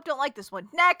like, nope, don't like this one.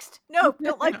 Next. Nope,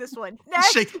 don't like this one.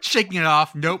 that? Next. Shaking it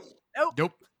off. Nope. Nope.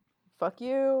 Nope. Fuck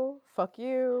you. Fuck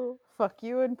you. Fuck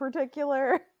you in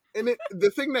particular. And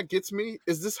the thing that gets me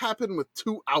is this happened with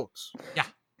 2 outs.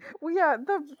 Well, yeah,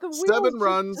 the 7 wheels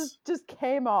runs. just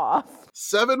came off.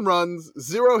 7 runs,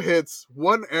 0 hits,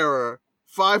 1 error,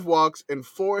 5 walks, and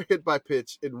 4 hit by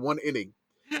pitch in 1 inning.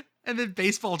 and then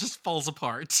baseball just falls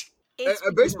apart. It's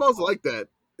Baseball's beautiful. like that.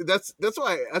 That's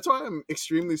why I'm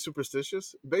extremely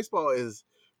superstitious. Baseball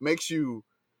makes you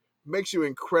makes you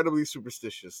incredibly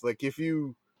superstitious. Like if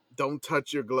you don't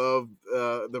touch your glove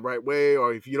the right way,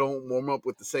 or if you don't warm up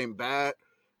with the same bat,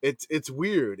 it's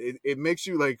weird. It makes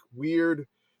you like weird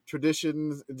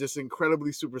traditions, just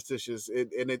incredibly superstitious.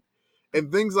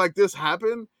 And things like this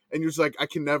happen, and you're just like, I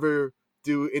can never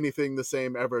do anything the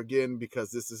same ever again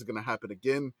because this is going to happen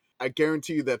again. I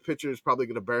guarantee you that pitcher is probably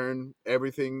going to burn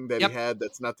everything that he Yep. had.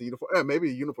 That's not the uniform. Maybe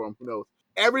a uniform. Who knows?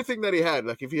 Everything that he had,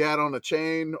 like if he had on a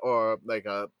chain or like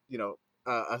a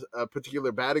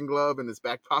particular batting glove in his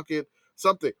back pocket,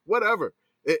 something, whatever.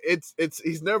 It's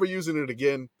he's never using it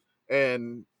again.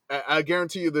 And I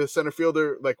guarantee you, the center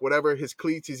fielder, like whatever his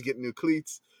cleats, he's getting new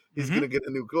cleats. He's Mhm. gonna get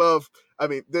a new glove. I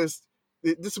mean,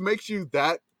 it just makes you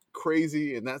that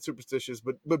crazy and that superstitious.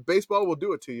 But baseball will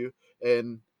do it to you.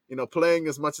 And playing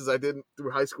as much as I did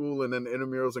through high school and then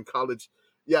intramurals in college,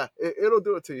 yeah, it'll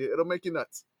do it to you. It'll make you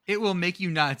nuts. It will make you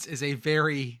nuts is a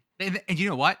very and you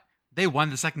know what? They won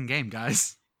the second game,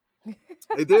 guys.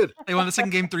 They did. They won the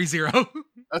second game 3-0.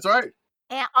 That's right.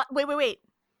 And wait.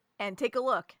 And take a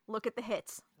look. Look at the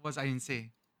hits. Was I didn't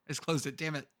see. I just closed it.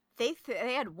 Damn it. They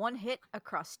had one hit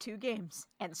across 2 games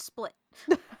and split.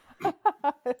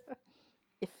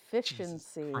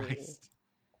 Efficiency. Christ.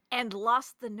 And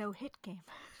lost the no-hit game.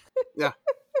 Yeah.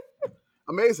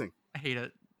 Amazing. I hate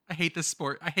it. I hate this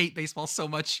sport. I hate baseball so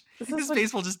much This because is the-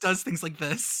 baseball just does things like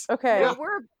this. Okay, Yeah.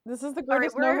 this is the right,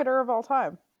 greatest we're- no-hitter of all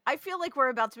time. I feel like we're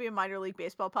about to be a minor league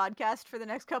baseball podcast for the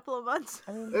next couple of months.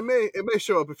 I mean, It may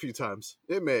show up a few times.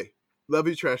 It may. Love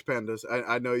you, Trash Pandas.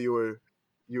 I know you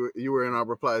were in our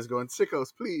replies going,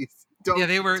 sickos, please don't. Yeah,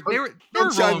 they were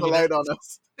Don't shine rolling the with light it. on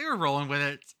us. They were rolling with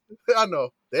it. I know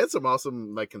they had some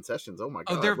awesome like concessions. Oh my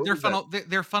god. Oh, their What their was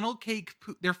that?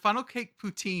 funnel cake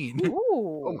poutine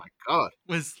ooh. Oh my god.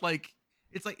 was like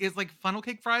it's like funnel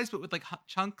cake fries but with like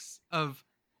chunks of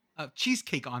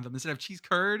cheesecake on them instead of cheese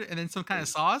curd and then some kind of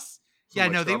sauce. Some, Yeah,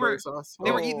 like, no, they strawberry were sauce.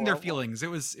 they were Oh. eating I their want- feelings. It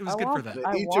was I good for want- them.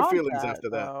 I Eat your want feelings that, after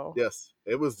though. that. Yes,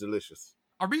 it was delicious.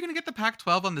 Are we gonna get the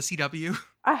Pac-12 on the CW?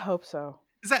 I hope so.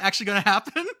 Is that actually gonna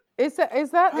happen? Is that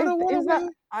I don't wanna is that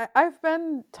win. I've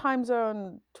been time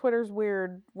zone. Twitter's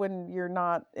weird when you're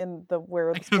not in the where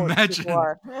I the can sports imagine. people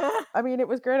are. I mean, it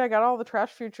was great. I got all the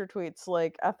Trash Future tweets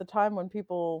like at the time when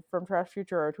people from Trash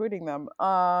Future are tweeting them.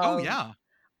 Oh yeah.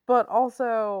 But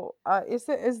also, is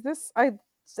this? I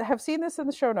have seen this in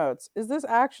the show notes. Is this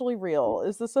actually real?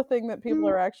 Is this a thing that people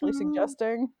are actually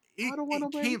suggesting? I don't wanna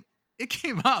win. It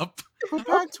came up We're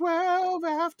Pac-12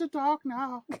 after dark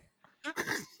now.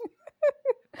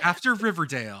 after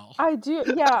Riverdale. I do.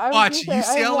 Yeah, I was Watch gonna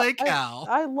say, UCLA Cal.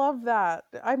 I love that.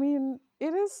 I mean,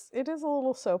 it is a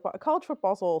little college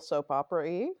football's a little soap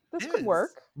opera-y. This It could is.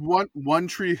 work. One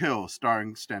Tree Hill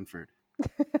starring Stanford.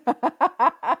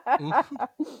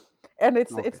 And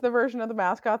it's Okay. the version of the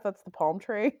mascot that's the palm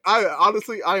tree.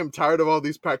 I am tired of all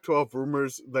these Pac-12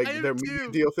 rumors, like I am their media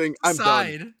too. deal thing. I'm done.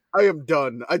 Side. I am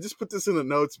done. I just put this in the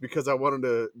notes because I wanted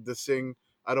to sing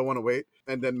 "I Don't Want to Wait"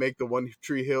 and then make the One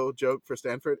Tree Hill joke for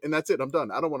Stanford, and that's it. I'm done.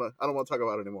 I don't want to talk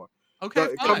about it anymore. Okay,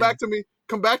 But fine. come back to me.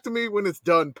 Come back to me when it's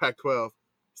done. Pac-12.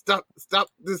 Stop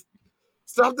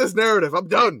this narrative. I'm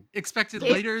done. Expected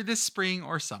Yeah. later this spring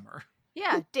or summer.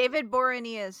 Yeah, David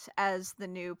Boranias as the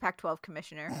new Pac-12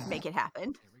 commissioner. Make it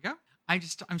happen. There we go.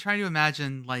 I'm trying to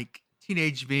imagine like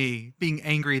teenage me being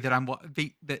angry that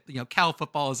that Cal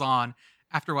football is on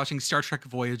after watching Star Trek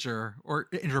Voyager or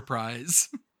Enterprise.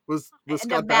 Was And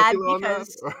Scott they're mad Bakula on that?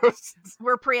 because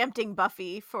We're preempting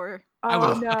Buffy for. I would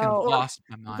Oh have fucking no! lost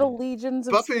my mind. The legions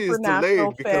of Buffy is Supernatural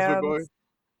delayed because we're fans going.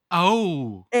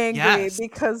 Oh, angry yes.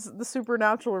 because the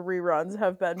Supernatural reruns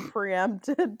have been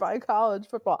preempted by college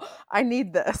football. I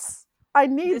need this. I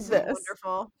need This is this.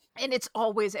 wonderful. And it's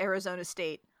always Arizona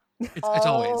State. It's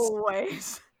always.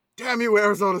 Always. Damn you,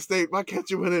 Arizona State! Why can't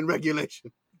you win in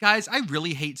regulation? Guys, I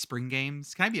really hate spring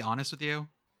games. Can I be honest with you?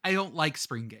 I don't like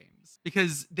spring games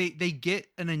because they get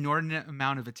an inordinate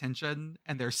amount of attention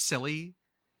and they're silly.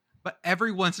 But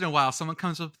every once in a while, someone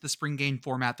comes up with the spring game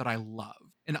format that I love.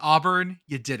 In Auburn,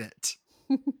 you did it.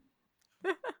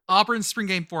 Auburn's spring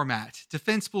game format.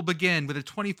 Defense will begin with a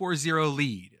 24-0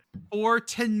 lead. 4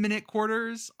 10-minute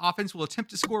quarters. Offense will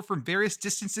attempt to score from various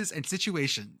distances and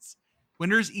situations.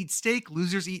 Winners eat steak,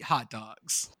 losers eat hot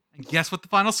dogs. And guess what the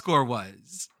final score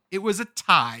was? It was a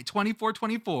tie,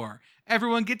 24-24.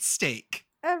 Everyone gets steak.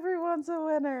 Everyone's a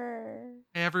winner.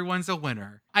 Everyone's a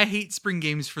winner. I hate spring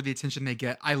games for the attention they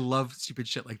get. I love stupid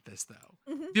shit like this,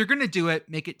 though. Mhm. If you're going to do it,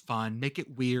 make it fun, make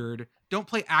it weird. Don't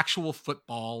play actual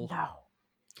football. No.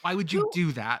 Why would you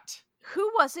do that?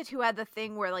 Who was it who had the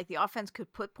thing where like the offense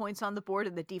could put points on the board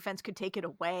and the defense could take it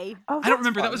away? Oh, I don't that's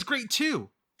remember. That fun. was great too.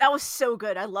 That was so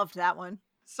good. I loved that one.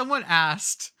 Someone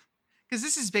asked, because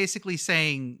this is basically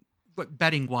saying what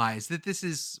betting wise that this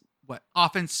is what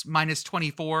offense minus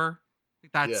 24.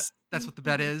 That's what the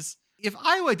bet is. If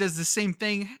Iowa does the same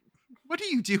thing, what do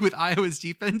you do with Iowa's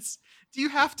defense? Do you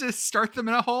have to start them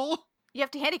in a hole? You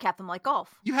have to handicap them like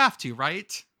golf. You have to,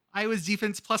 right? Iowa's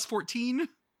defense plus 14.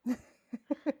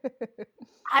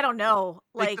 I don't know.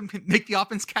 Like, Make the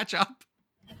offense catch up.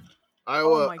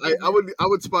 Iowa, my I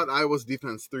would spot Iowa's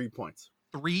defense 3 points.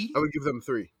 3? I would give them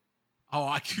 3. Oh,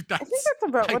 I think that's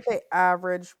about what they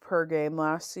averaged per game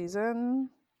last season.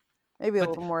 Maybe a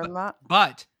little more than that.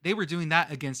 But they were doing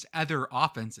that against other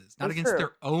offenses, not That's against true.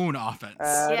 their own offense.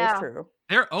 That's true.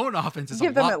 Their own offense is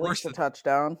Give a them lot at worse least a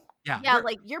touchdown. Yeah,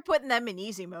 like you're putting them in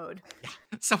easy mode. Yeah.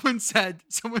 Someone said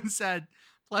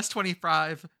plus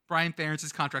 25. Brian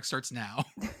Ferentz's contract starts now.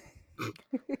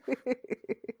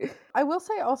 I will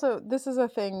say also, this is a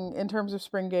thing in terms of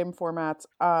spring game formats.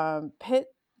 Pitt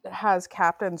has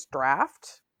captain's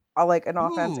draft, like an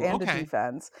offense and a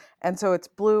defense. And so it's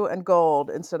blue and gold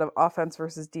instead of offense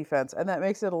versus defense. And that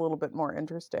makes it a little bit more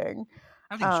interesting.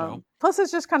 I think so. Plus,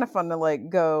 it's just kind of fun to like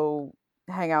go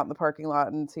hang out in the parking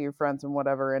lot and see your friends and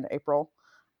whatever in April.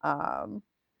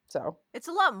 So it's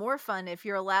a lot more fun if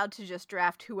you're allowed to just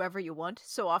draft whoever you want.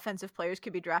 So offensive players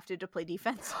could be drafted to play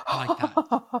defense. I like that.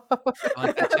 I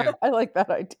like that too. I like that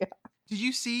idea. Did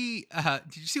you see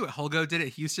what Holgo did at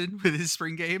Houston with his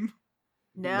spring game?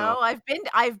 No, I've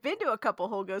been to a couple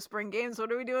Holgo spring games.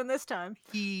 What are we doing this time?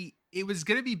 It was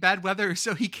gonna be bad weather,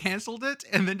 so he canceled it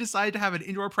and then decided to have an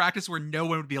indoor practice where no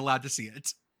one would be allowed to see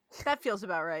it. That feels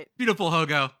about right. Beautiful,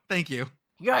 Holgo. Thank you.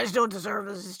 You guys don't deserve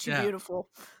this. It's too beautiful.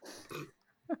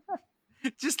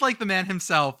 Just like the man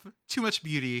himself, too much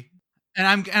beauty. And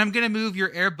I'm gonna move your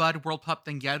Airbud World Pup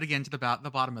thing yet again to the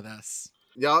bottom of this.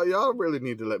 Y'all really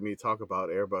need to let me talk about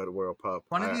Airbud World Pup.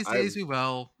 One of these days we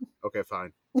will. Okay,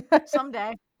 fine.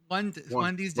 Someday. One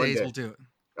of these days we'll do it.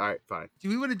 All right, fine. Do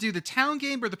we want to do the town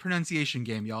game or the pronunciation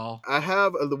game, y'all? I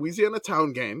have a Louisiana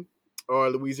town game or a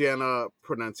Louisiana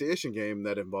pronunciation game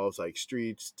that involves like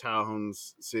streets,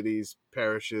 towns, cities,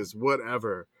 parishes,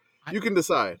 whatever. You can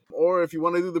decide. Or if you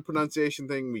want to do the pronunciation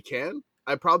thing, we can.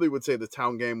 I probably would say the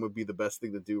town game would be the best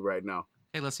thing to do right now.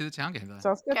 Hey, let's do the town game then.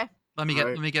 Sounds good. Okay. Let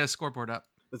me get a scoreboard up.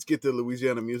 Let's get the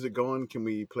Louisiana music going. Can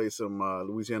we play some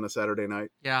Louisiana Saturday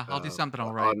night? Yeah, I'll do something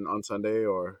all right. On Sunday,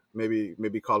 or maybe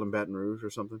call them Baton Rouge or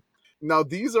something. Now,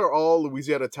 these are all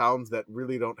Louisiana towns that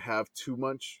really don't have too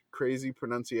much crazy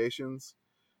pronunciations.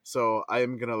 So I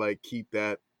am going to like keep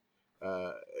that.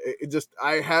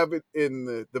 I have it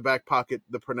in the back pocket.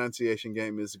 The pronunciation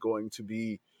game is going to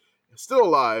be still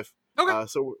alive. Okay.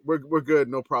 So we're good.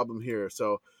 No problem here.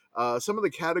 So some of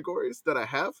the categories that I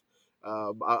have,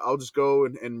 I'll just go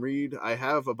and read. I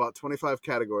have about 25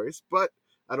 categories, but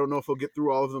I don't know if we'll get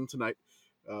through all of them tonight.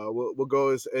 We'll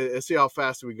go and see how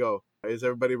fast we go. Is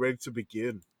everybody ready to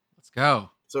begin? Let's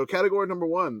go. So category number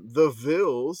 1, the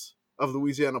Villes of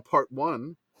Louisiana Part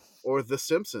 1, or The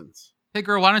Simpsons. Hey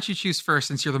girl, why don't you choose first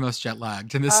since you're the most jet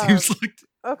lagged? And this seems like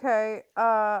okay.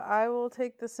 I will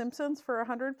take The Simpsons for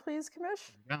 100, please,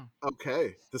 Commish. Yeah.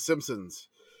 Okay, The Simpsons.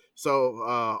 So,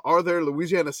 are there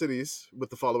Louisiana cities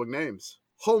with the following names?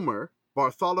 Homer,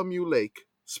 Bartholomew Lake,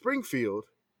 Springfield,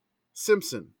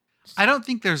 Simpson. I don't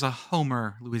think there's a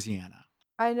Homer, Louisiana.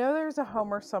 I know there's a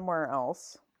Homer somewhere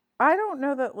else. I don't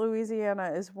know that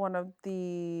Louisiana is one of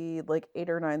the like 8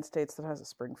 or 9 states that has a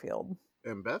Springfield.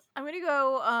 And Beth? I'm gonna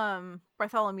go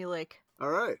Bartholomew Lake. All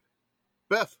right.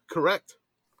 Beth, correct.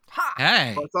 Ha!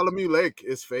 Hey. Bartholomew Lake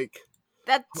is fake.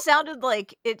 That sounded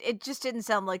like it just didn't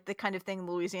sound like the kind of thing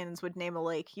Louisianans would name a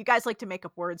lake. You guys like to make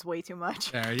up words way too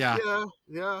much. There, yeah.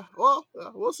 Yeah. Well,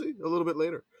 we'll see a little bit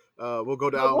later. We'll go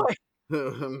down.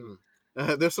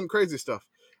 There's some crazy stuff.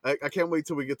 I can't wait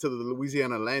till we get to the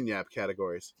Louisiana lanyap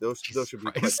categories. Those should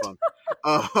be quite fun.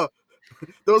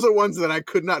 Those are ones that I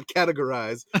could not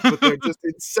categorize, but they're just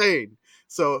insane.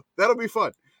 So that'll be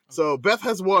fun. So Beth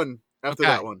has won after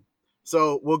that one.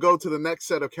 So we'll go to the next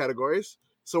set of categories.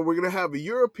 So we're going to have a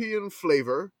European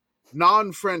flavor,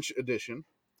 non-French edition,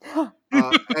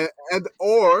 and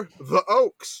or the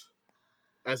Oaks,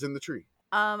 as in the tree.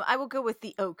 I will go with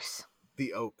the Oaks.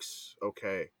 The Oaks,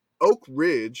 okay. Oak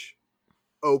Ridge,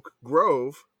 Oak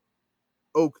Grove,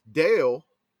 Oak Dale,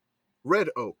 Red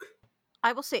Oak.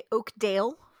 I will say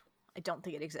Oakdale. I don't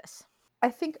think it exists. I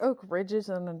think Oak Ridge is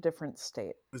in a different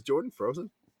state. Is Jordan frozen?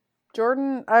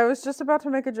 Jordan, I was just about to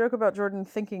make a joke about Jordan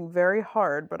thinking very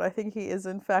hard, but I think he is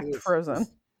in fact frozen.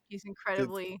 He's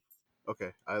incredibly...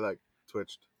 Okay, I like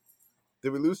twitched.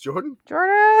 Did we lose Jordan?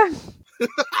 Jordan!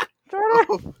 Jordan!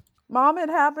 Oh, Mom, it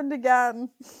happened again.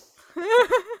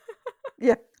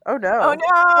 Yeah. Oh no. Oh Oh no!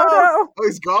 no. oh,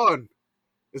 he's gone.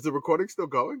 Is the recording still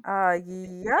going?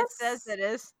 Yes. It says it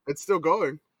is. It's still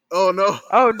going. Oh no.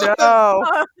 Oh no.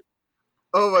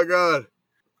 Oh my god.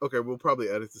 Okay, we'll probably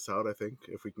edit this out, I think,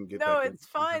 if we can get No, back in. it's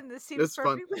fine. This seems It's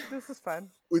fun. perfect. This is fun.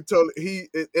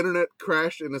 Internet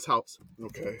crashed in his house.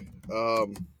 Okay.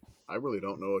 I really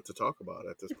don't know what to talk about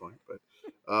at this point, but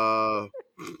I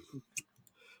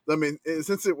mean,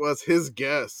 since it was his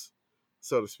guess,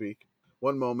 so to speak.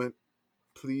 One moment,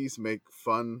 please make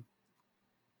fun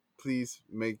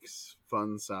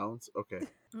sounds. Okay.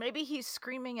 Maybe he's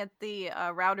screaming at the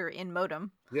router in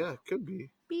modem. Yeah, it could be.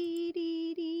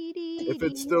 If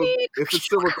it's If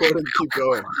still recording, keep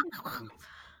going.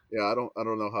 Yeah, I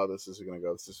don't know how this is gonna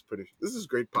go. This is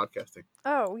great podcasting.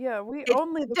 Oh yeah,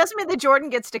 It doesn't mean that Jordan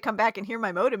gets to come back and hear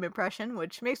my modem impression,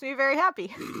 which makes me very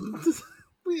happy.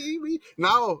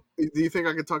 Now, do you think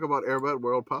I could talk about Airbud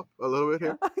World Pop a little bit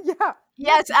here? Yeah.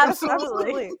 Yes,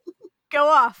 absolutely. Go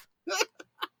off.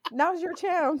 Now's your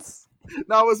chance.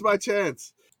 Now is my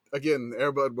chance. Again,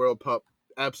 Airbud World Pup,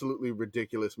 absolutely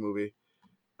ridiculous movie.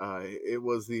 It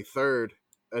was the third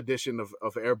edition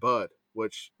of Airbud,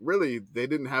 which really they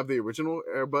didn't have the original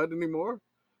Airbud anymore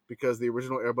because the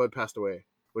original Airbud passed away,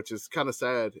 which is kind of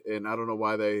sad. And I don't know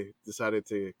why they decided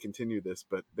to continue this,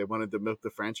 but they wanted to milk the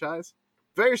franchise.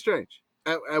 Very strange.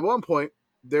 At one point,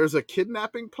 there's a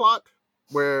kidnapping plot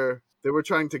where they were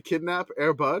trying to kidnap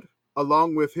Airbud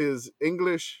along with his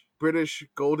English British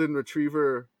golden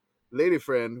retriever lady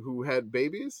friend who had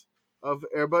babies of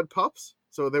Airbud pups.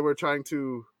 So they were trying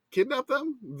to kidnap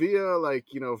them via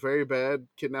very bad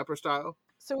kidnapper style.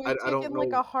 So we've I don't taken know.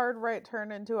 like a hard right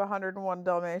turn into 101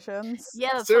 Dalmatians. Yeah,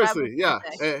 that's Seriously, what I was yeah.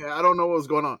 gonna say. I don't know what was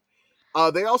going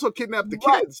on. They also kidnapped the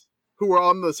What? kids who were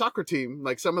on the soccer team,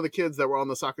 like some of the kids that were on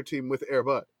the soccer team with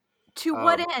Airbud. To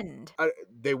what end?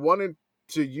 They wanted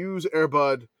to use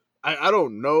Airbud. I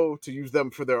don't know, to use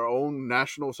them for their own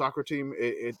national soccer team.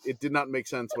 It did not make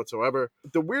sense whatsoever.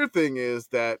 The weird thing is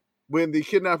that when the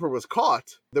kidnapper was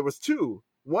caught, there was two.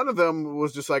 One of them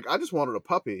was just like, I just wanted a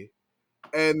puppy.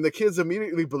 And the kids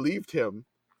immediately believed him.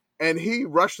 And he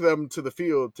rushed them to the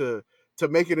field to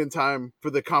make it in time for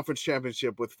the conference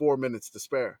championship with 4 minutes to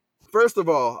spare. First of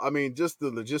all, I mean, just the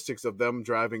logistics of them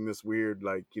driving this weird,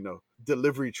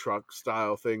 delivery truck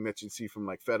style thing that you see from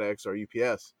like FedEx or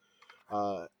UPS.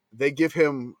 They give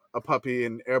him a puppy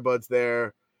and Airbud's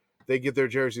there. They get their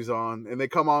jerseys on and they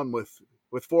come on with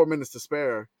 4 minutes to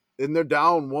spare. Then they're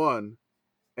down 1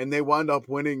 and they wind up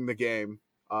winning the game.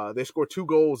 They score 2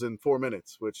 goals in 4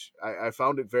 minutes, which I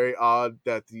found it very odd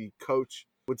that the coach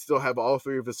would still have all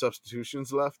 3 of his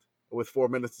substitutions left with 4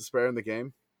 minutes to spare in the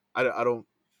game. I don't,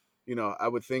 I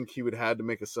would think he would have had to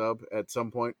make a sub at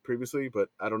some point previously, but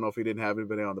I don't know if he didn't have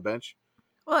anybody on the bench.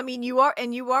 Well, I mean, you are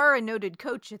a noted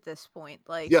coach at this point.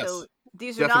 Yes, so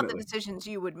these are not the definitely. decisions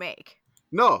you would make.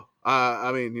 No,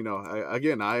 I mean,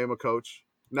 I am a coach.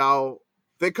 Now,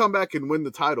 they come back and win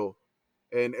the title,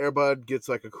 and Airbud gets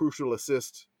like a crucial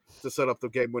assist to set up the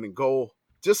game-winning goal.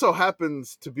 Just so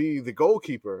happens to be the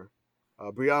goalkeeper,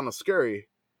 Brianna Scurry,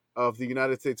 of the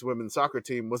United States women's soccer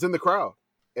team, was in the crowd,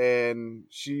 and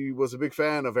she was a big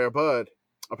fan of Airbud.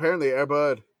 Apparently,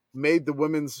 Airbud made the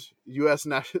women's U.S.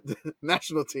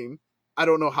 national team. I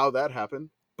don't know how that happened,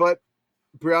 but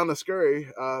Brianna Scurry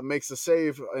makes a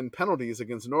save in penalties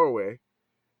against Norway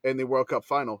in the World Cup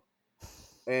final,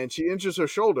 and she injures her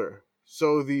shoulder.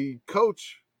 So the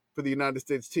coach for the United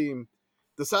States team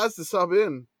decides to sub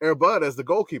in Airbud as the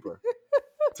goalkeeper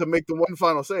to make the one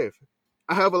final save.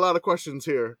 I have a lot of questions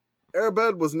here.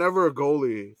 Airbud was never a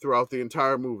goalie throughout the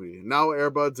entire movie. Now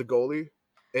Airbud's a goalie,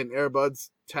 and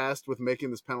Airbud's tasked with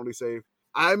making this penalty save.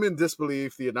 I'm in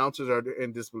disbelief. The announcers are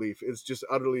in disbelief. It's just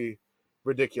utterly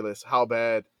ridiculous how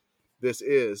bad this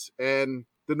is. And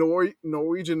the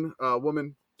Norwegian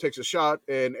woman takes a shot,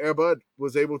 and Airbud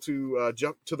was able to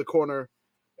jump to the corner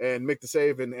and make the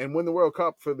save and win the World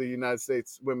Cup for the United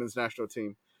States women's national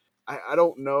team. I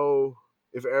don't know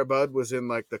if Airbud was in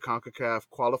like the CONCACAF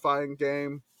qualifying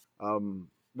game.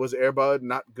 Was Airbud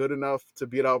not good enough to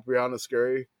beat out Brianna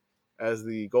Scurry as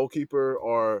the goalkeeper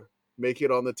or make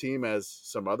it on the team as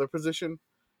some other position?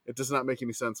 It does not make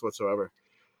any sense whatsoever.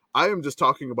 I am just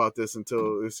talking about this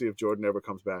until we see if Jordan ever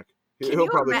comes back. He'll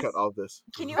probably cut all this.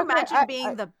 Can you Okay, imagine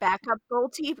being the backup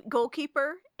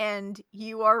goalkeeper and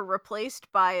you are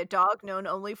replaced by a dog known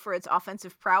only for its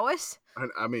offensive prowess?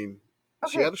 I mean,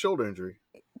 she Okay. had a shoulder injury.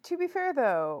 To be fair,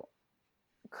 though,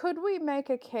 could we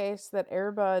make a case that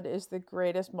Airbud is the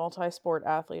greatest multi-sport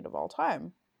athlete of all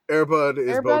time? Airbud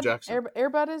is Bo Jackson.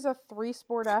 Airbud is a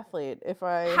 3-sport athlete, if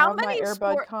I How have my many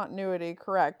Airbud continuity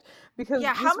correct. Because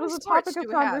Yeah, how this many was a sports topic do of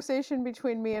we have? conversation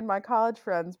between me and my college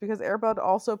friends because Airbud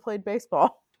also played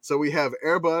baseball. So we have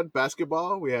Airbud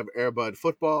basketball, we have Airbud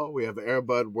football, we have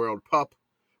Airbud World Pup,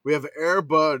 we have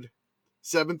Airbud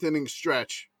 7th inning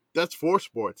stretch. That's 4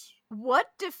 sports. What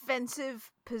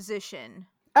defensive position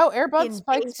Oh, Airbud in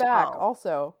spikes back baseball?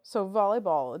 also. So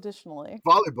volleyball additionally.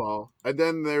 Volleyball, and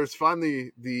then there's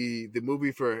finally the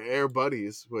movie for Air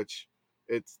Buddies, which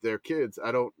it's their kids.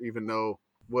 I don't even know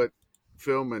what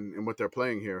film and what they're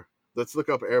playing here. Let's look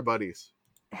up Air Buddies.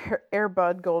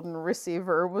 Airbud Golden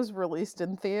Receiver was released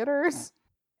in theaters.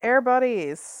 Air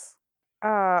Buddies. There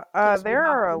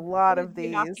are a lot of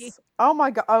these. Oh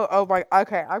my god. Oh my.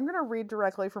 Okay, I'm gonna read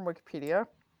directly from Wikipedia.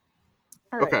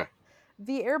 All right. Okay.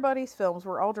 The Air Buddies films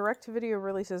were all direct-to-video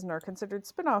releases and are considered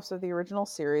spin-offs of the original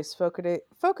series,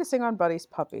 focusing on Buddy's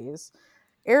puppies.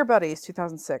 Air Buddies,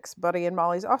 2006. Buddy and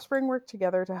Molly's offspring work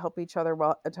together to help each other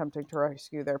while attempting to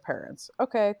rescue their parents.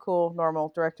 Okay, cool,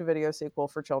 normal, direct-to-video sequel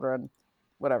for children.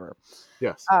 Whatever.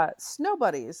 Yes. Snow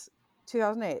Buddies,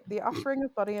 2008. The offspring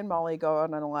of Buddy and Molly go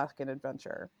on an Alaskan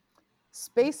adventure.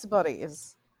 Space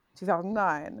Buddies,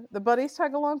 2009. The buddies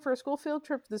tag along for a school field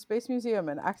trip to the Space Museum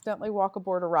and accidentally walk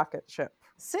aboard a rocket ship.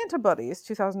 Santa Buddies,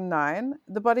 2009.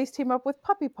 The buddies team up with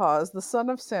Puppy Paws, the son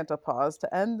of Santa Paws,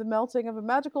 to end the melting of a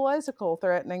magical icicle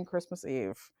threatening Christmas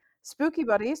Eve. Spooky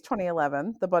Buddies,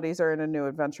 2011. The buddies are in a new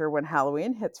adventure when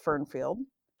Halloween hits Fernfield.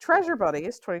 Treasure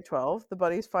Buddies, 2012. The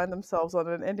buddies find themselves on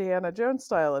an Indiana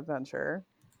Jones-style adventure.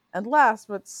 And last,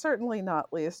 but certainly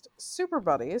not least, Super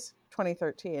Buddies,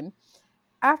 2013.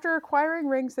 After acquiring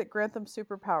rings that grant them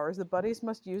superpowers, the buddies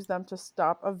must use them to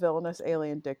stop a villainous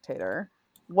alien dictator.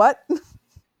 What?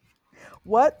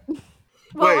 What?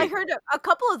 Well, I Wait. heard a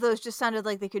couple of those just sounded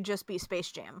like they could just be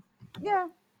Space Jam. Yeah.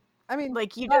 I mean,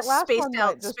 Like you that just last spaced one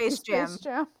out might just be Space Jam. Space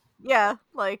Jam. Yeah,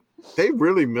 like They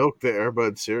really milked the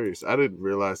Airbud series. I didn't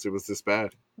realize it was this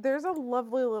bad. There's a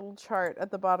lovely little chart at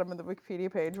the bottom of the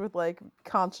Wikipedia page with like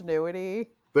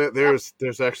continuity.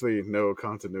 There's actually no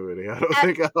continuity. I don't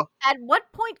think at what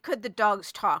point could the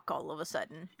dogs talk all of a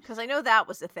sudden? Because I know that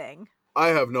was a thing. I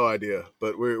have no idea,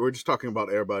 but we're just talking about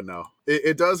Airbud now.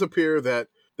 It does appear that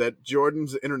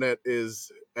Jordan's internet is,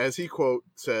 as he quote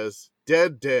says,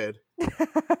 dead.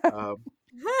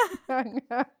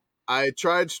 I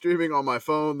tried streaming on my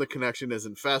phone. The connection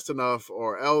isn't fast enough,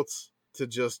 or else to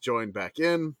just join back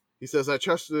in. He says, I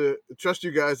trust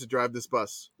you guys to drive this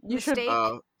bus. You should.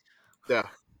 Yeah.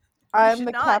 I'm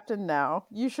the captain now.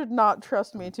 You should not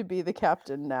trust me to be the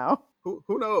captain now. Who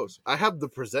knows? I have the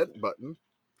present button,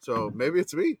 so maybe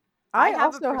it's me. I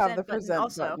also have the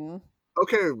present button.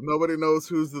 Okay, nobody knows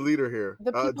who's the leader here.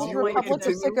 The People's Republic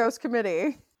of Sickos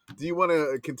Committee. Do you want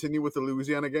to continue with the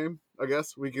Louisiana game? I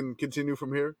guess we can continue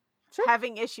from here. Sure.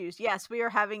 Having issues. Yes, we are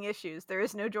having issues. There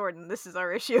is no Jordan. This is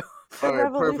our issue. All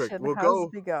right, perfect. We'll go.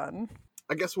 Begun.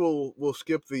 I guess we'll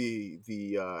skip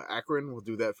the Akron. We'll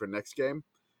do that for next game.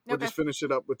 We'll just finish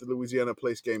it up with the Louisiana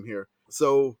place game here.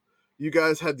 So you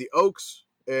guys had the Oaks,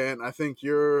 and I think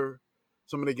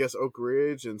somebody guessed Oak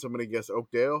Ridge and somebody guessed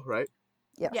Oakdale, right?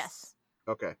 Yes.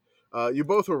 Okay. You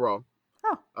both were wrong.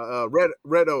 Oh.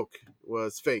 Red Oak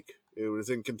was fake. It was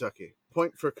in Kentucky.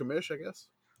 Point for Commish, I guess.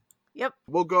 Yep.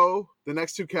 We'll go the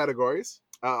next two categories.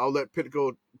 I'll let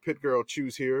PittGirl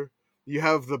choose here. You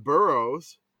have the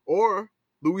boroughs or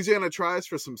Louisiana tries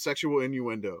for some sexual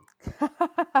innuendo.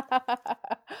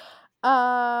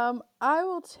 I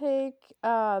will take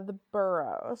the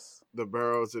boroughs. The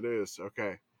boroughs it is.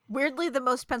 Okay. Weirdly, the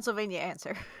most Pennsylvania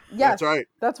answer. Yes. That's right.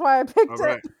 That's why I picked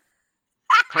it.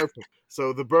 Perfect.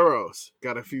 So the boroughs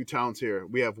got a few towns here.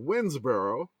 We have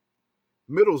Winnsboro,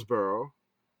 Middlesboro,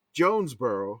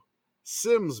 Jonesboro,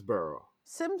 Simsboro.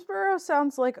 Simsboro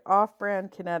sounds like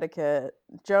off-brand Connecticut.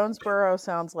 Jonesboro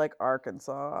sounds like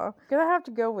Arkansas. Gonna have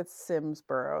to go with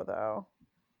Simsboro though.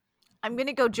 I'm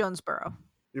gonna go Jonesboro.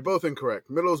 You're both incorrect.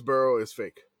 Middlesboro is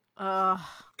fake.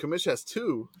 Commish has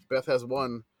 2. Beth has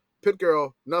 1.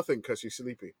 PittGirl, nothing because she's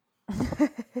sleepy.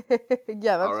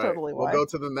 Yeah, that's totally why. We'll go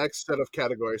to the next set of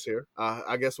categories here.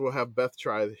 I guess we'll have Beth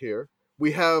try here.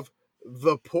 We have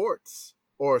the ports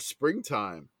or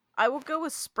springtime. I will go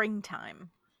with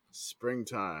springtime.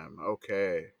 Springtime,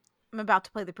 okay. I'm about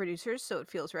to play the producers, so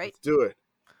it feels right. Let's do it.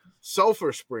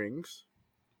 Sulphur Springs,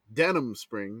 Denham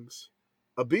Springs,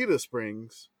 Abita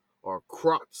Springs, or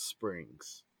Krotz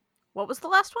Springs. What was the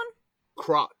last one?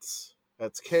 Krotz.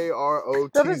 That's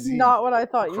Krotz. That is not what I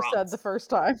thought you said the first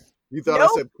time. You thought I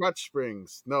said Crutch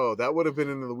Springs. No, that would have been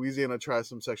in the Louisiana try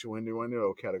some sexual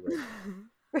innuendo category.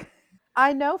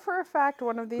 I know for a fact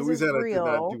one of these Louisiana is real.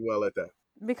 did not do well at that.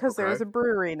 because Okay. there's a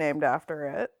brewery named after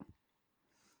it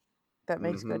that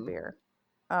makes good Mm-hmm. beer.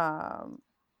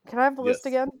 Can I have the list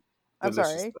Yes. again? I'm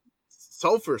Delicious sorry. stuff.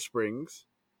 Sulphur Springs,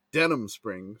 Denham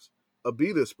Springs,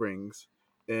 Abita Springs,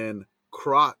 and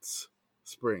Krotz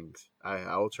Springs.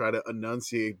 I'll try to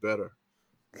enunciate better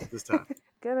this time.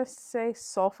 Gonna say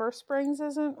Sulphur Springs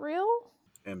isn't real.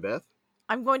 And Beth?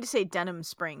 I'm going to say Denham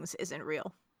Springs isn't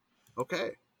real.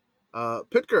 Okay.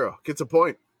 Pit Girl gets a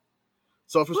point.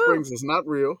 Sulphur Woo! Springs is not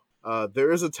real.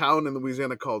 There is a town in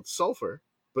Louisiana called Sulphur,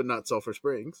 but not Sulphur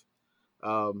Springs.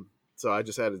 So I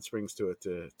just added springs to it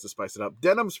to spice it up.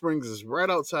 Denham Springs is right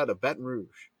outside of Baton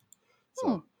Rouge. Hmm.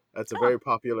 So that's a Oh. very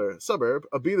popular suburb.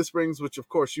 Abita Springs, which of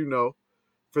course you know,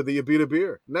 for the Abita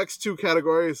beer. Next two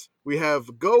categories, we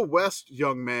have Go West,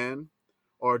 Young Man,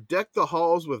 or Deck the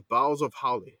Halls with Boughs of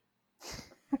Holly.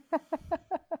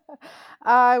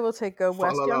 I will take Go Fa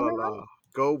West, la la young la man. la.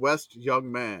 Go West,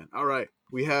 Young Man. All right.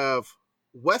 We have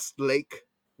Westlake,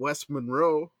 West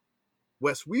Monroe,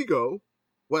 West Wego,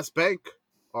 West Bank,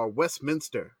 or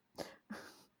Westminster.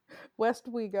 West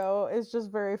we go is just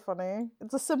very funny.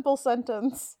 It's a simple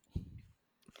sentence.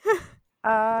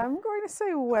 I'm going to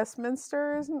say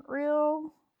Westminster isn't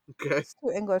real. Okay. It's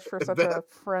too English for such Beth? a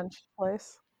French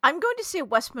place. I'm going to say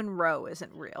West Monroe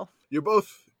isn't real. You're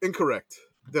both incorrect.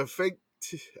 The fake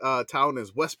town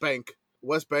is West Bank.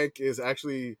 West Bank is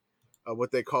actually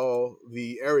what they call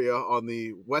the area on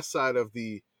the west side of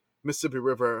the Mississippi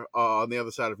River, on the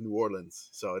other side of New Orleans.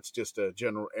 So it's just a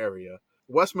general area.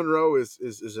 West Monroe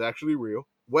is actually real.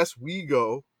 West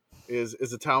Wego is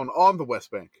a town on the West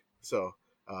Bank. So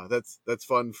that's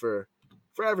fun for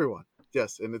everyone.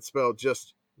 Yes, and it's spelled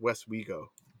just West Wego.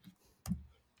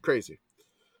 Crazy.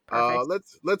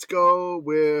 Perfect. Let's go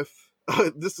with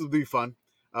this will be fun.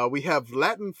 We have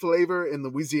Latin flavor in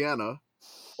Louisiana,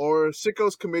 or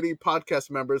Sickos Committee podcast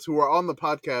members who are on the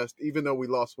podcast, even though we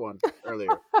lost one earlier.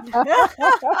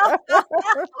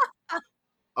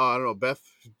 I don't know, Beth.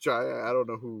 Try. I don't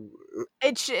know who.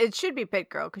 It should be Pit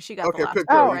Girl because she got Okay, the last Pit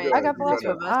one, Girl, Oh, you right? got I it. got the You last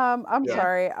got one. it. I'm Yeah.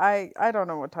 sorry. I don't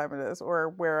know what time it is or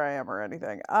where I am or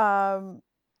anything.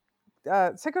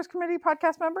 Sickos Committee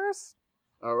podcast members.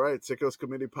 All right, Sickos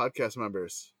Committee podcast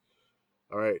members.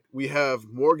 All right, we have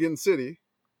Morgan City,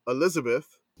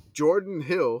 Elizabeth, Jordan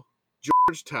Hill,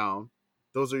 Georgetown.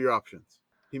 Those are your options.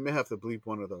 He may have to bleep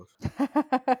one of those.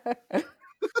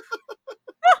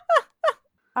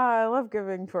 I love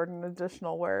giving Jordan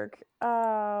additional work.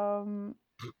 I'm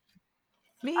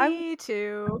Me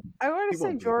too. going He to say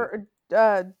won't bleep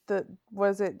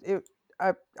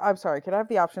it. I'm sorry. Can I have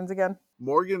the options again?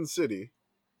 Morgan City,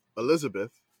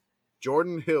 Elizabeth,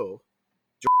 Jordan Hill,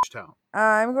 Georgetown.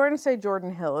 I'm going to say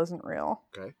Jordan Hill isn't real.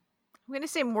 Okay. I'm going to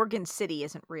say Morgan City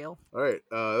isn't real. All right.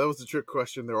 That was the trick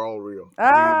question. They're all real. We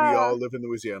Ah. all live in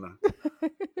Louisiana.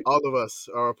 All of us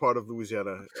are a part of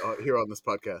Louisiana here on this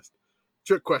podcast.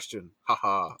 Trick question.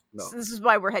 Haha. No. So this is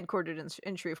why we're headquartered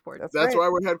in Shreveport. That's right. why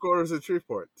we're headquarters in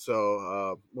Shreveport.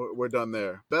 So we're done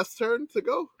there. Beth's turn to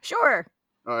go. Sure.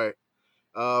 All right.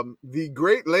 The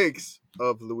Great Lakes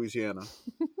of Louisiana,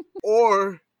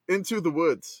 or Into the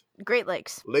Woods. Great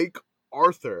Lakes. Lake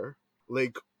Arthur,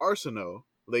 Lake Arsenault,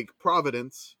 Lake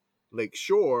Providence, Lake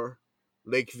Shore,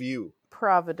 Lake View.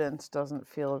 Providence doesn't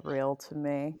feel real to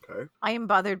me. Okay. I am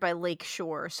bothered by Lake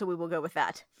Shore, so we will go with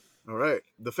that. All right.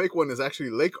 The fake one is actually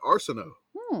Lake Arsenault.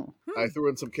 I threw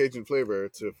in some Cajun flavor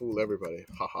to fool everybody.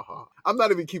 Ha ha ha. I'm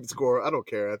not even keeping score. I don't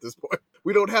care at this point.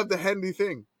 We don't have the handy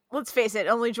thing. Let's face it,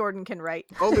 only Jordan can write.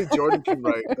 Only Jordan can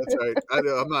write. That's right.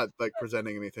 I'm not like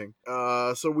presenting anything.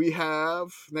 So we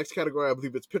have next category. I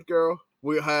believe it's Pit Girl.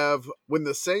 We have When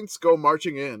the Saints Go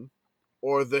Marching In,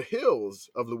 or The Hills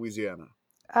of Louisiana.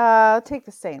 Take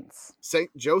the Saints.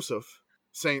 Saint Joseph,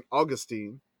 Saint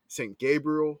Augustine, Saint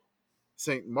Gabriel,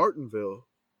 Saint Martinville,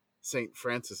 Saint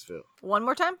Francisville. One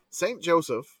more time? Saint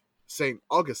Joseph, Saint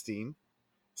Augustine,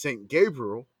 Saint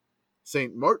Gabriel,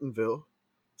 Saint Martinville,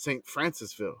 Saint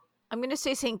Francisville. I'm going to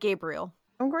say St. Gabriel.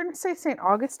 I'm going to say St.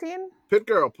 Augustine. Pit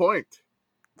Girl, point.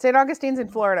 St. Augustine's in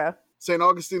Florida. St.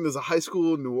 Augustine is a high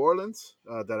school in New Orleans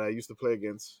that I used to play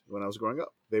against when I was growing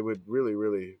up. They would really,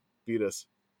 really beat us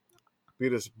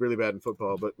really bad in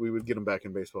football, but we would get them back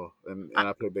in baseball, and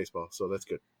I played baseball, so that's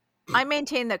good. I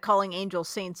maintain that calling angels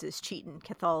saints is cheating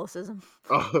Catholicism.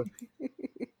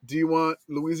 Do you want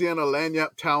Louisiana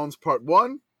Lagniappe Towns Part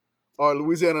 1 or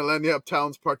Louisiana Lagniappe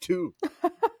Towns Part 2?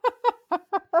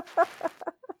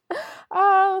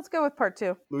 Let's go with part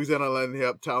 2. Louisiana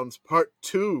Lagniappe Towns Part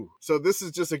 2. So this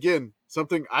is just, again,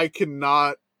 something I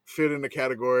cannot fit in a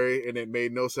category, and it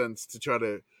made no sense to try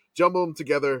to jumble them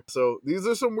together. So these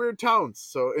are some weird towns,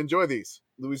 so enjoy these.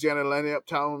 Louisiana Lagniappe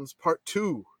Towns Part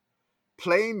 2.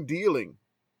 Plain Dealing,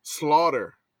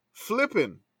 slaughter,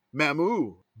 flippin',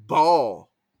 mamu,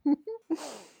 ball.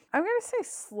 I'm gonna say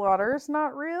slaughter's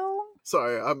not real.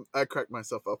 Sorry, I cracked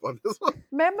myself up on this one.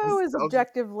 Memo is I'll just-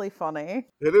 objectively funny.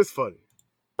 It is funny.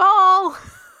 Ball.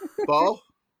 Ball?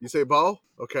 You say ball?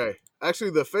 Okay.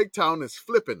 Actually, the fake town is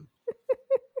Flippin'.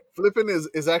 Flippin'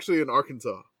 is actually in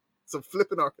Arkansas. So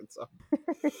Flippin', Arkansas.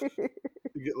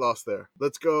 You get lost there.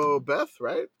 Let's go, Beth,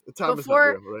 right? The town is not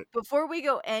real, right? Before we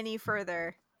go any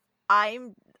further,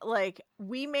 I'm like,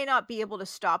 we may not be able to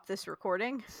stop this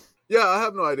recording. Yeah, I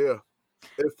have no idea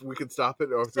if we can stop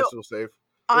it or if this will save.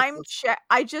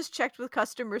 I just checked with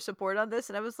customer support on this,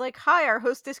 and I was like, "Hi, our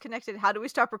host disconnected. How do we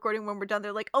stop recording when we're done?"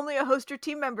 They're like, "Only a host or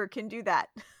team member can do that."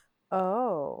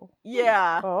 Oh.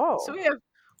 Yeah. Oh. So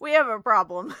we have a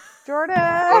problem. Jordan.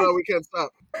 Oh no, we can't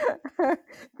stop.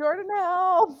 Jordan,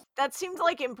 help! That seemed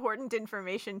like important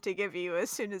information to give you as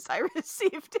soon as I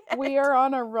received it. We are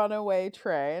on a runaway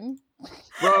train.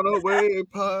 Runaway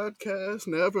podcast,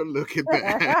 never looking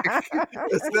back.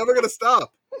 It's never gonna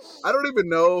stop. I don't even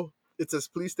know. It says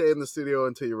please stay in the studio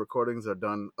until your recordings are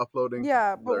done uploading.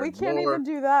 Yeah, but we can't even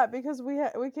do that because we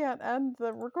can't end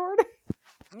the recording.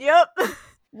 Yep.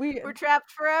 We're trapped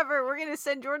forever. We're gonna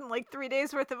send Jordan like 3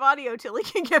 days worth of audio till he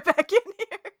can get back in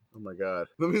here. Oh my god.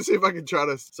 Let me see if I can try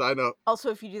to sign up.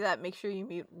 Also, if you do that, make sure you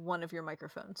mute one of your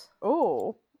microphones.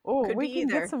 Oh, Could we be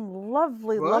can either. get some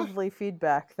lovely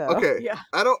feedback though. Okay. Yeah.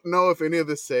 I don't know if any of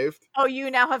this saved. Oh, you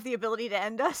now have the ability to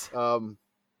end us?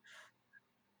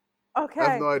 Okay. I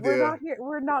have no idea. We're not here.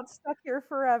 We're not stuck here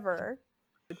forever.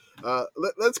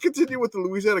 Let's continue with the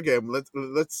Louisiana game.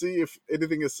 Let's see if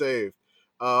anything is saved.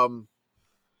 I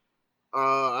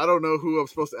don't know who I'm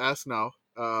supposed to ask now.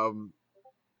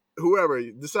 Whoever,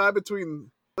 decide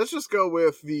between. Let's just go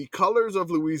with the colors of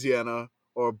Louisiana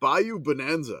or Bayou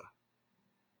Bonanza.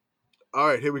 All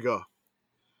right, here we go.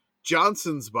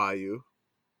 Johnson's Bayou,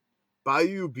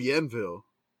 Bayou Bienville,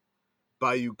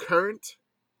 Bayou Current,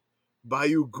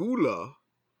 Bayou Gula,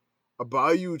 or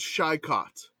Bayou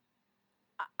Chicot.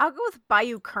 I'll go with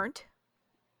Bayou Current.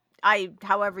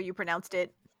 However you pronounced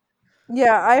it.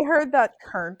 Yeah, I heard that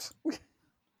current.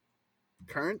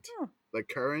 Current? Like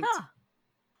current? Huh.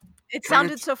 It Current.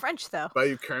 sounded so French though.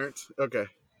 Bayou Current? Okay.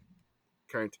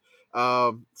 Current.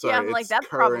 Sorry, yeah, I'm like, that's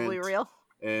current, probably real.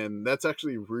 And that's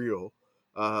actually real.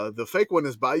 The fake one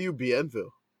is Bayou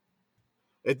Bienville.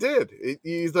 It did.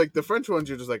 He's like, the French ones,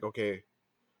 you're just like, okay.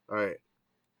 All right.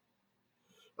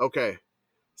 Okay.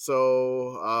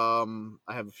 So,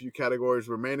 I have a few categories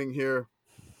remaining here.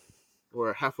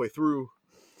 We're halfway through.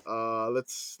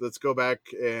 Let's go back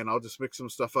and I'll just mix some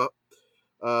stuff up.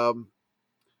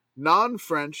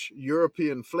 Non-French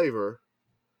European flavor.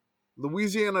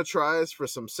 Louisiana tries for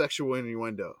some sexual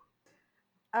innuendo.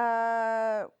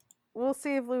 We'll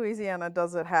see if Louisiana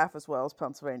does it half as well as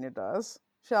Pennsylvania does.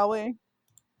 Shall we?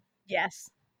 Yes.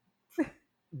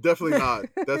 Definitely not.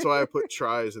 That's why I put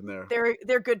tries in there.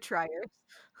 They're good triers.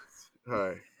 All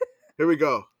right. Here we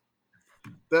go.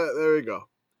 There we go.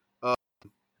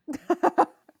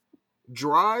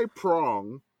 Dry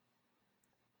prong,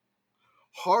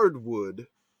 hardwood,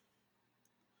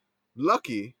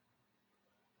 lucky,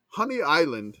 Honey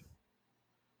Island,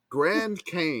 Grand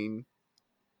Cane,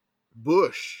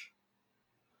 Bush,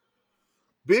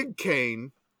 Big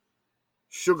Cane,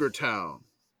 Sugartown.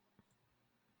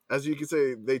 As you can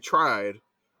say, they tried.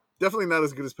 Definitely not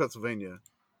as good as Pennsylvania.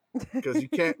 Because you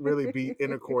can't really beat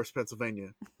Intercourse,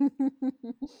 Pennsylvania.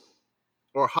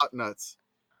 Or Hot Nuts.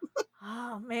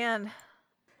 Oh, man.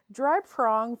 Dry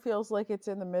prong feels like it's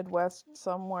in the Midwest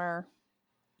somewhere.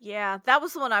 Yeah, that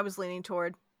was the one I was leaning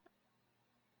toward.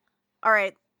 All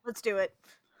right, let's do it.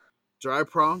 Dry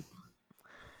prong?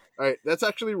 All right, that's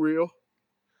actually real.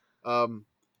 The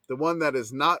one that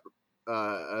is not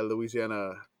a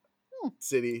Louisiana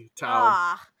city,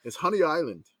 town, is Honey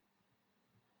Island.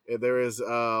 There is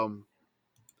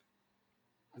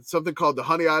something called the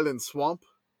Honey Island Swamp.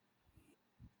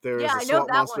 There is a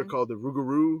swamp monster called the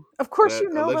Rougarou. Of course, you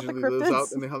know about the cryptids. Lives out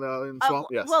in the Honey Island Swamp.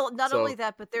 Yes. Well, not only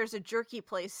that, but there's a jerky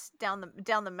place down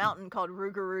the mountain called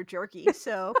Rougarou Jerky.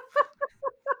 So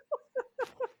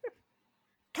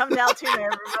come down to me,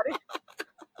 everybody.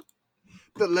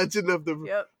 The legend of the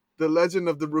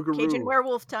Rougarou. Cajun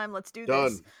werewolf time. Let's do Done.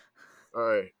 this. All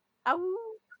right. Ow.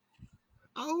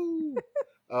 Ow.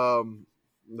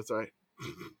 That's all right.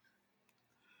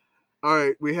 All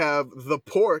right, we have the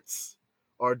ports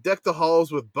or deck the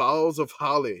halls with boughs of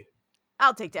holly.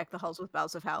 I'll take deck the halls with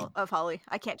boughs of holly.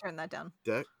 I can't turn that down.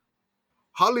 Deck.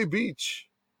 Holly Beach,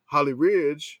 Holly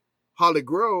Ridge, Holly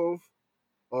Grove,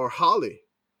 or Holly.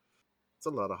 It's a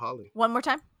lot of holly. One more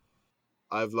time.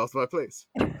 I've lost my place.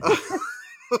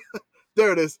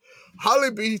 There it is.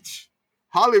 Holly Beach,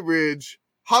 Holly Ridge,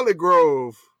 Holly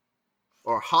Grove,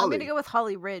 or I'm gonna Holly. go with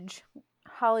Holly Ridge.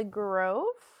 Holly Grove?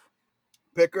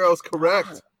 PittGirl's correct.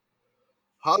 Wow.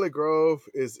 Holly Grove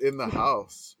is in the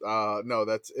house. No,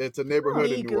 it's a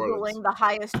neighborhood in Me New Orleans. Googling the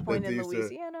highest point They in used to-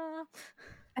 Louisiana.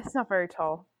 It's not very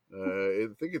tall. I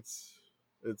think it's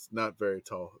not very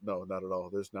tall. No, not at all.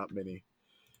 There's not many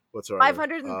whatsoever.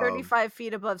 535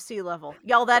 feet above sea level.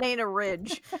 Y'all, that ain't a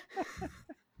ridge.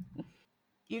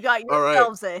 You got All right.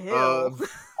 yourselves a hill.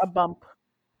 A bump.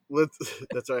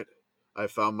 That's right. I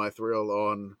found my thrill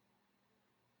on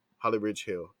Holly Ridge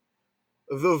Hill.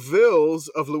 The Villes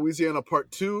of Louisiana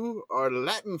Part 2 are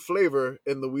Latin flavor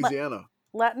in Louisiana.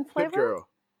 Latin flavor? PittGirl.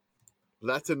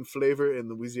 Latin flavor in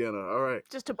Louisiana. All right.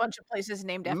 Just a bunch of places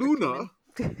named after Luna.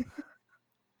 cumin.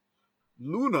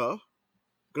 Luna,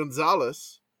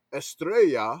 Gonzalez,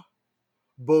 Estrella,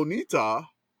 Bonita,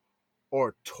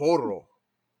 or Toro.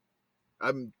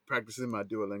 I'm practicing my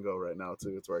Duolingo right now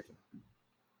too. It's working.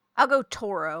 I'll go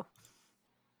Toro,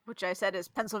 which I said as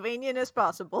Pennsylvanian as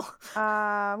possible.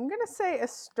 I'm gonna say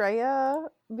Estrella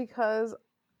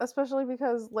especially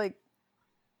because, like,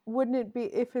 wouldn't it be,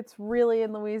 if it's really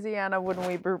in Louisiana, wouldn't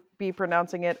we be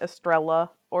pronouncing it Estrella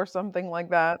or something like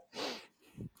that?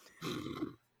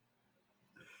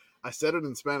 I said it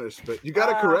in Spanish, but you got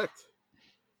it correct.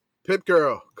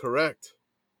 PittGirl, correct.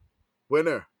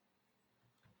 Winner.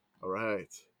 All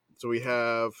right. So we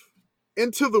have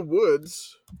Into the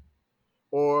Woods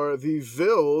or The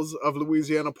Villes of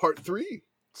Louisiana Part 3.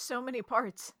 So many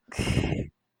parts.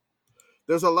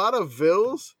 There's a lot of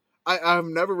villes. I've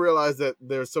never realized that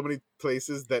there's so many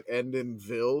places that end in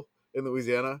ville in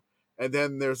Louisiana. And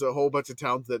then there's a whole bunch of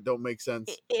towns that don't make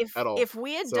sense at all. If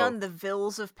we had done the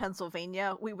Villes of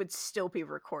Pennsylvania, we would still be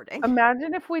recording.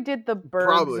 Imagine if we did the Birds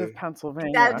Probably. of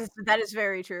Pennsylvania. That is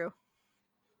very true.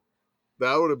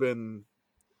 That would have been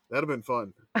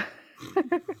fun.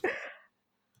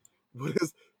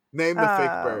 Name the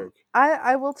fake berg.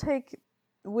 I will take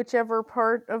whichever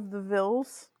part of the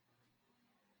Villes.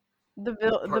 The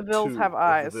Villes have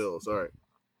eyes. The Villes, all right.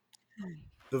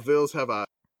 The Villes have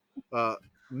eyes.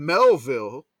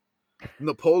 Melville,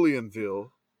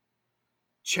 Napoleonville,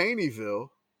 Cheneyville,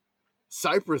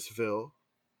 Cypressville,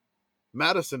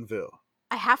 Madisonville.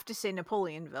 I have to say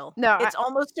Napoleonville. No, it's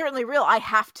almost certainly real. I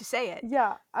have to say it.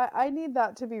 Yeah, I need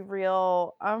that to be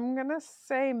real. I'm gonna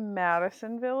say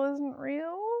Madisonville isn't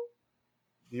real.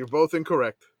 You're both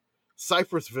incorrect.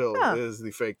 Cypressville is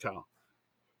the fake town.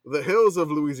 The Hills of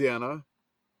Louisiana,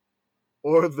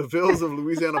 or the Villes of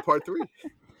Louisiana Part 3.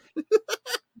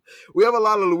 We have a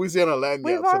lot of Louisiana land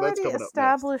We've so that's already coming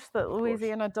established up next, that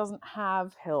Louisiana doesn't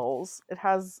have hills. It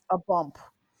has a bump.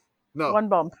 No. One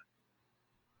bump.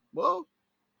 Well,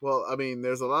 I mean,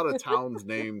 there's a lot of towns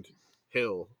named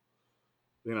Hill,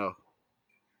 and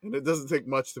it doesn't take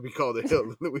much to be called a hill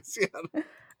in Louisiana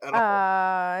at all.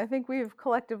 I think we've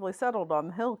collectively settled on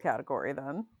the hill category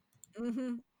then.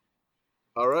 Mm-hmm.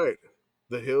 All right.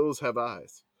 The hills have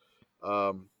eyes.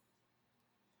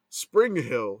 Spring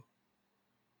Hill,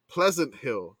 Pleasant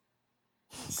Hill,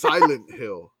 Silent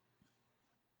Hill,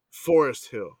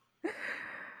 Forest Hill.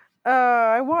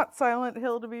 I want Silent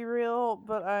Hill to be real,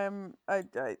 but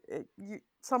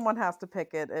someone has to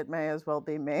pick it. It may as well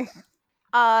be me.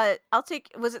 I'll take.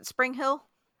 Was it Spring Hill?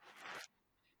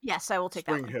 Yes, I will take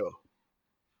Spring that one. Hill.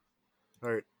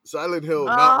 All right. Silent Hill,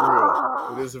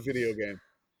 not real. It is a video game.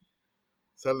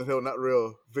 Silent Hill, not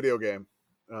real. Video game.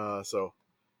 So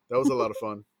that was a lot of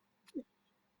fun.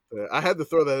 I had to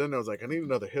throw that in there. I was like, I need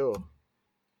another hill.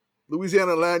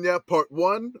 Louisiana Lagniappe Part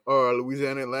 1 or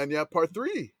Louisiana Lagniappe Part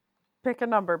 3? Pick a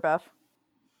number, Beth.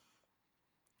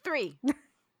 3.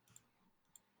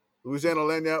 Louisiana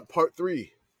Lagniappe Part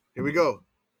 3. Here we go.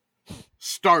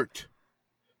 Start.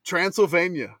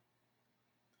 Transylvania.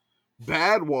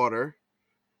 Badwater.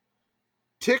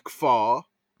 Tickfaw.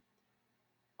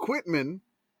 Quitman.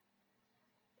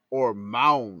 Or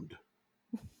Mound.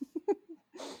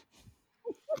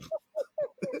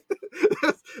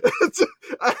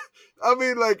 I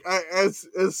mean, like, as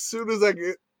soon as I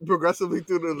get progressively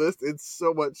through the list, it's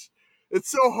so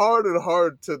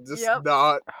hard to just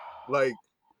not, like,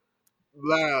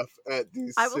 laugh at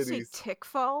these I will cities. say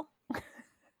Tickfall.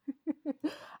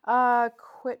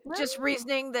 Quitman? Just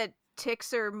reasoning that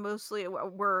ticks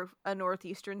were a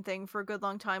northeastern thing for a good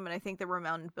long time, and I think there were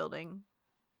mountain building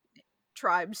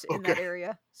tribes in that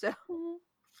area. So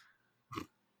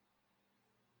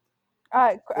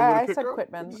I said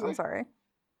Quitman. I'm sorry.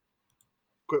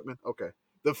 Quitman. Okay.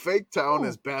 The fake town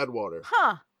is Badwater.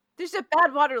 Huh. There's a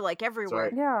Badwater like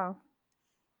everywhere. Yeah.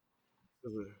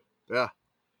 Yeah.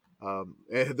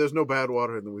 There's no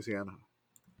Badwater in Louisiana.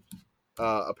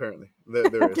 Apparently,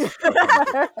 there is.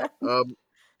 I found it.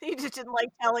 You just didn't like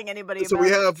telling anybody So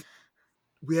about it.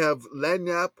 we have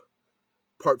Lanyap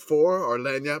Part 4 or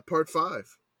Lanyap Part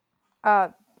 5.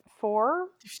 4?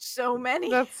 There's so many.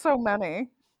 That's so many.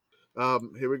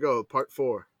 Here we go. Part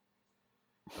 4.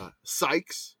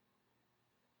 Sykes,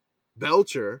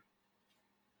 Belcher,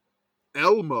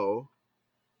 Elmo,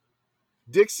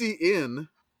 Dixie Inn,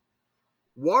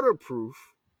 Waterproof,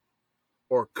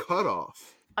 or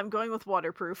Cutoff. I'm going with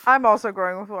waterproof. I'm also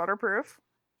going with waterproof.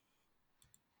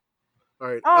 All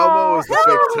right, Elmo is the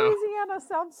fake town. Louisiana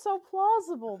sounds so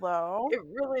plausible, though. It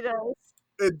really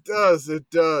does.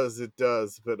 It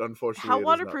does. But unfortunately, How it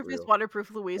waterproof is is not real.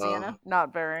 waterproof Louisiana?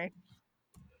 Not very.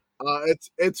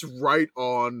 It's right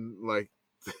on like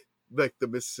the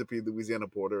Mississippi Louisiana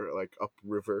border, like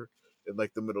upriver in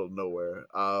like the middle of nowhere.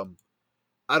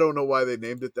 I don't know why they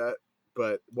named it that,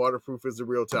 but Waterproof is a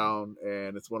real town,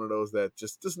 and it's one of those that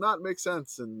just does not make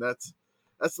sense, and that's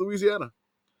Louisiana.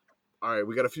 All right,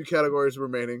 we got a few categories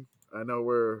remaining. I know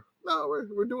we're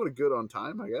doing good on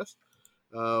time, I guess.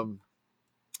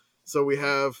 So we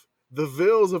have the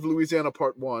Villes of Louisiana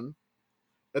Part 1,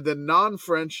 and then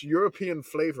non-French European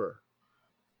flavor.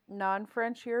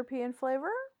 Non-French European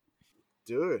flavor?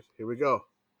 Do it. Here we go.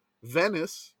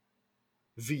 Venice,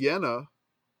 Vienna,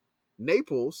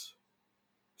 Naples,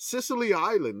 Sicily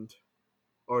Island,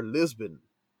 or Lisbon.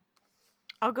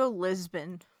 I'll go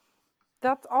Lisbon.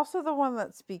 That's also the one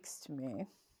that speaks to me.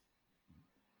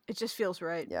 It just feels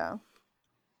right. Yeah.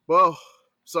 Well,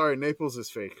 sorry, Naples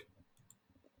is fake.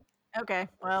 Okay,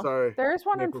 well. Sorry. There is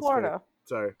one Naples in Florida. Fake.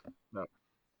 Sorry. No.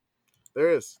 There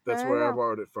is. That's There where you I go.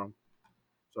 borrowed it from.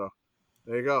 So,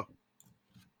 there you go.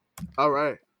 All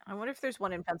right. I wonder if there's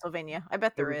one in Pennsylvania. I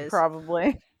bet there is.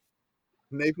 Probably.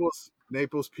 Naples,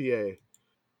 PA.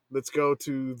 Let's go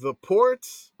to the port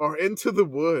or into the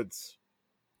woods.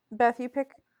 Beth, you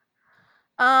pick.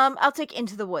 I'll take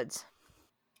Into the Woods.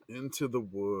 Into the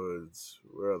woods.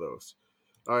 Where are those?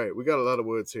 All right, we got a lot of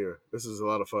woods here. This is a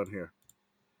lot of fun here.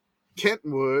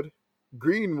 Kentwood,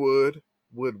 Greenwood,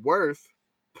 Woodworth,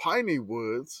 Piney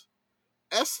Woods,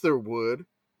 Estherwood,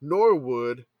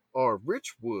 Norwood, or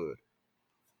Richwood.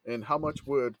 And how much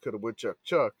wood could a woodchuck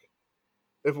chuck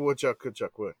if a woodchuck could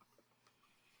chuck wood?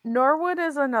 Norwood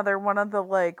is another one of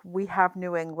the we have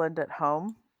New England at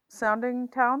home sounding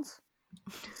towns.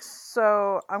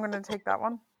 So I'm going to take that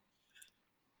one.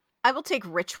 I will take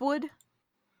Richwood.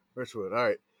 Richwood. All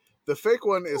right. The fake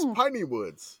one is Piney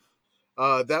Woods.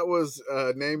 That was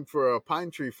named for a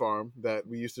pine tree farm that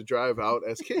we used to drive out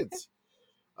as kids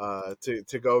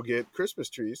to go get Christmas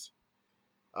trees.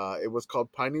 It was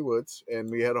called Piney Woods,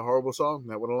 and we had a horrible song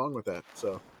that went along with that.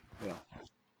 So,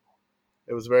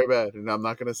 it was very bad, and I'm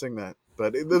not going to sing that,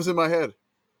 but it lives in my head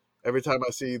every time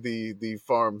I see the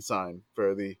farm sign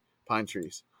for the pine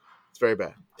trees. It's very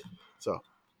bad. So,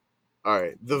 all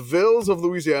right, the Villes of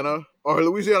Louisiana or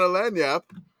Louisiana Lanyap.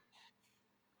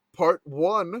 Part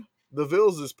 1. The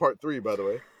Villes is Part 3, by the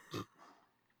way.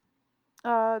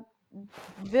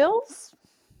 Villes?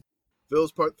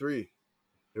 Villes Part 3.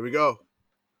 Here we go.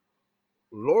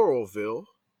 Laurelville,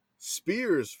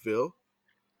 Spearsville,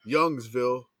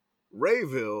 Youngsville,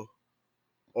 Rayville,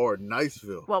 or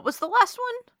Niceville. What was the last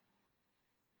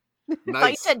one?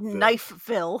 I said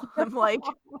Knifeville. I'm like...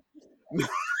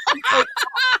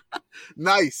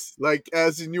 Nice, like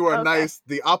as in you are Okay. nice.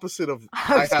 The opposite of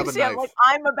I have a knife. I'm like,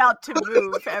 I'm about to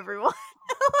move, everyone.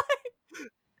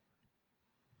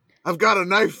 I've got a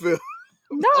knife, Phil.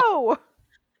 No.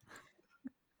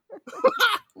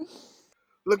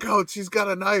 Look out, she's got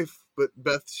a knife. But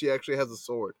Beth, she actually has a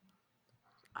sword.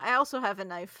 I also have a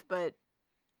knife, but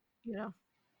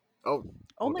Oh,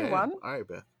 Only damn. one? All right,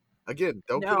 Beth. Again,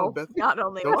 don't get no, on Beth. not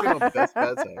only Don't one. get on Beth's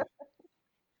bad side.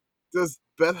 Does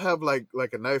Beth have like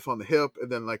a knife on the hip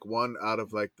and then like one out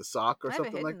of like the sock or I have a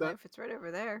something hidden like that? knife. It's right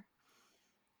over there.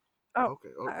 Oh, Okay.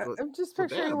 I'm just well,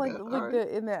 picturing damn, Beth. All right.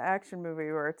 in the action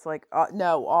movie where it's like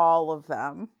no, all of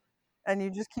them, and you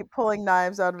just keep pulling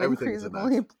knives out of Everything's a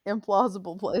increasingly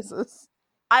implausible places.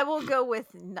 I will go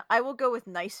with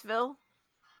Niceville.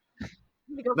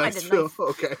 I'm gonna go find a Niceville. knife.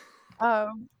 Okay.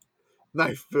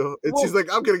 Knifeville. And Well, she's like,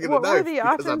 I'm gonna get a what knife were the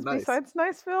because I'm options nice. besides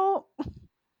Niceville?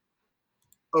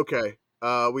 Okay.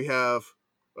 We have.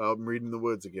 I'm reading the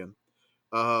woods again.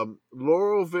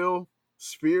 Laurelville,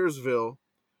 Spearsville,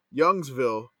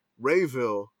 Youngsville,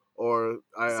 Rayville, or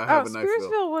I have a Knifeville.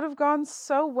 Spearsville would have gone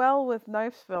so well with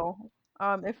Knifeville.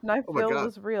 If Knifeville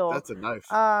was real. That's a knife.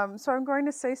 So I'm going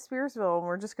to say Spearsville, and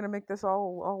we're just going to make this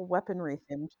all weaponry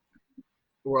themed.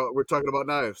 Well, we're talking about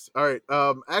knives. All right.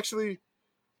 Actually,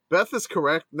 Beth is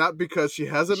correct, not because she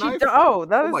has a knife. Oh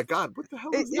my God! What the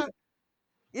hell is that?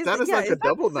 That is like a is that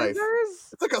double knife. scissors?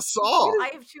 It's like a saw. I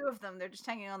have 2 of them. They're just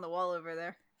hanging on the wall over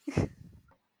there.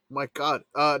 My God.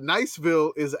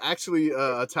 Niceville is actually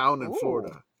a town in Ooh.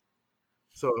 Florida.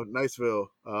 So Niceville.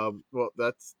 Well,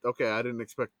 that's okay. I didn't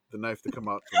expect the knife to come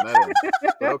out from that end,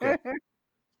 but okay.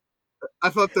 I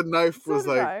thought the knife So was did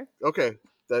like I. okay.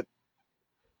 That.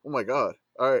 Oh my God.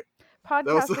 All right. was-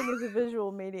 Podcasting is a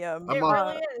visual medium. I'm It on-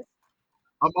 really is.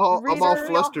 I'm all Reader-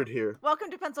 flustered here.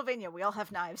 Welcome to Pennsylvania. We all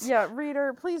have knives. Yeah,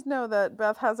 reader, please know that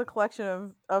Beth has a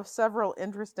collection of several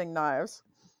interesting knives.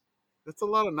 That's a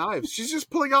lot of knives. She's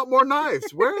just pulling out more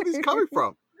knives. Where are these coming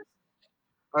from?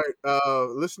 All right,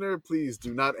 listener, please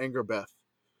do not anger Beth.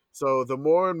 So the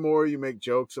more and more you make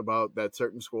jokes about that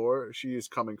certain score, she is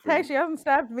coming for Hey, you. she hasn't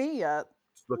stabbed me yet.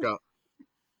 Look out.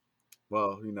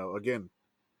 Well, again,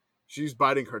 she's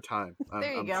biding her time.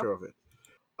 There you I'm go. sure of it.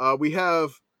 We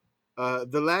have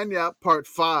the Lagniappe Part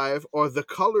 5, or The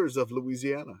Colors of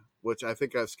Louisiana, which I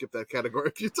think I've skipped that category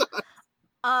a few times.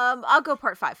 I'll go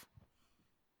part 5.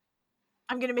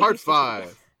 I'm gonna make Part you stitch it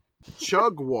again. 5,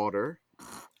 Chugwater,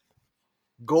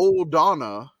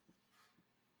 Goldana,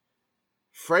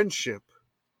 Friendship,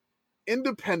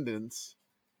 Independence,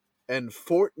 and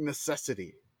Fort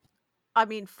Necessity. I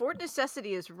mean, Fort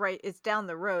Necessity is right. It's down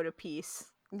the road a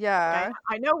piece. Yeah.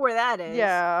 I know where that is.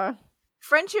 Yeah.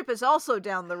 Friendship is also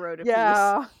down the road a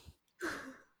Yeah.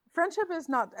 Friendship is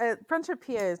not Friendship,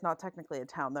 PA is not technically a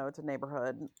town though; it's a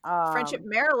neighborhood. piece. Friendship,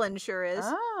 Maryland sure is.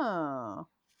 Oh.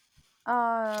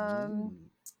 Mm.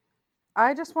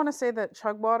 I just want to say that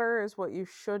Chugwater is what you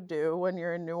should do when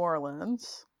you're in New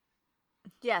Orleans.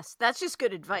 Yes, that's just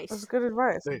good advice. That's good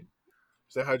advice.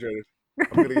 Stay hydrated.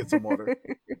 I'm gonna get some water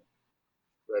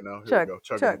right now. Here Chug, we go.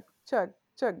 Chug. chug, chug,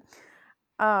 chug.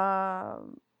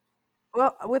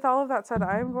 Well, with all of that said,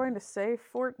 I'm going to say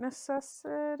Fort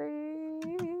Necessity.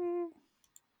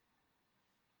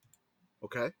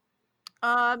 Okay.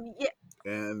 Yeah,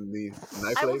 And the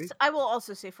knife lady. I will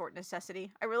also say Fort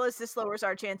Necessity. I realize this lowers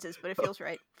our chances, but it feels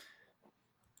right.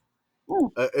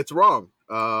 It's wrong.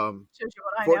 Shows you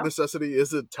what I Fort know. Necessity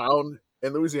is a town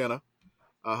in Louisiana.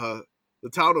 The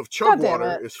town of God damn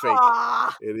Chugwater it. is fake.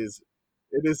 Ah, It is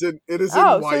in Oh, so it is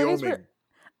Wyoming.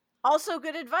 also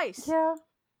good advice. Yeah.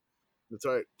 That's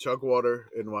right. Chugwater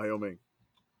in Wyoming.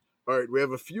 All right, we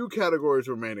have a few categories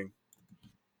remaining.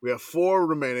 We have 4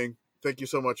 remaining. Thank you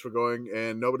so much for going,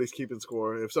 and nobody's keeping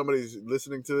score. If somebody's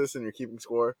listening to this and you're keeping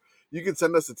score, you can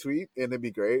send us a tweet, and it'd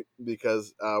be great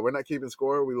because we're not keeping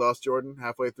score. We lost Jordan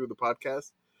halfway through the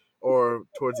podcast or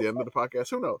towards the end of the podcast.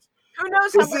 Who knows? Who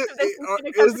knows how Is much it? of this is going to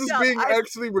Is come this out? being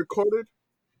actually recorded?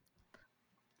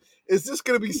 Is this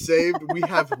going to be saved? We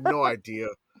have no idea.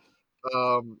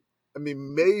 I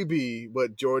mean, maybe,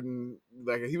 but Jordan,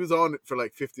 like, he was on it for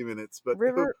like 50 minutes, but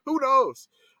who knows?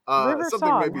 River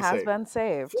Something may Song be has saved. been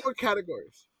saved. 4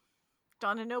 categories.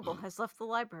 Donna Noble has left the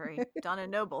library. Donna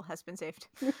Noble has been saved.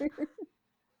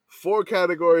 4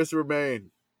 categories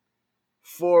remain.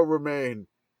 4 remain.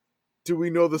 Do we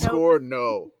know the Nope. score?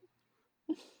 No.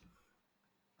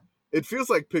 It feels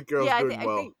like PittGirl's Yeah, doing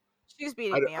well. I think she's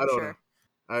beating me, I'm don't sure.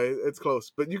 know. It's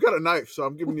close, but you got a knife, so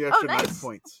I'm giving you extra nice. knife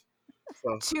points.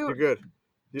 So 2 you're good.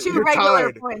 2 You're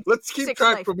regular tied. points. Let's keep 6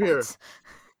 track knife from here. points.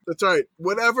 That's right.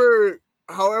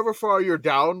 However far you're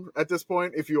down at this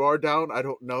point, if you are down, I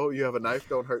don't know. You have a knife.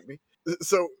 Don't hurt me.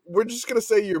 So we're just gonna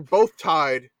say you're both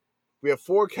tied. We have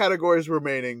 4 categories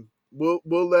remaining. We'll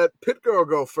let PittGirl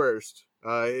go first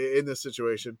in this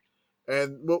situation,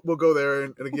 and we'll go there.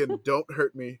 And again, don't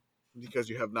hurt me because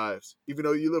you have knives. Even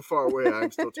though you live far away,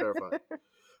 I'm still terrified.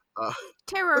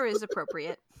 Terror is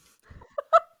appropriate.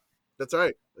 That's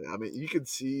right. I mean, you can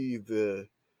see the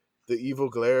evil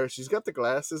glare. She's got the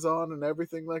glasses on and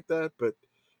everything like that, but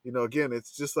again,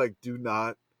 it's just like do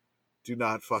not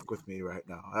fuck with me right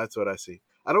now. That's what I see.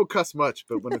 I don't cuss much,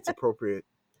 but when it's appropriate,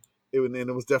 it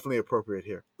was definitely appropriate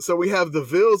here. So we have the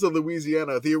Villes of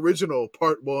Louisiana, the original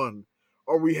Part 1,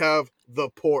 or we have the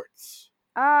ports.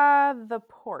 The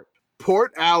port.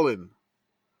 Port Allen,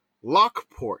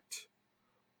 Lockport,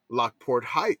 Lockport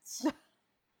Heights,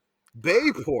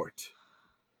 Bayport,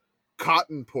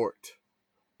 Cottonport,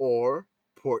 or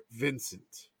Port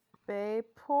Vincent.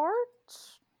 Bayport?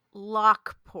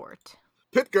 Lockport.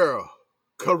 PittGirl,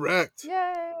 correct.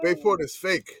 Yay! Bayport is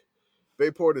fake.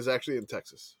 Bayport is actually in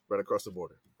Texas, right across the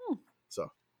border.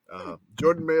 So,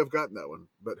 Jordan may have gotten that one,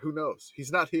 but who knows?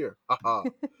 He's not here. Haha.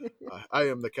 I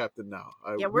am the captain now.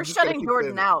 We're shutting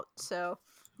Jordan out, so.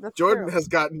 That's Jordan true. has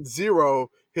gotten 0,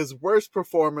 his worst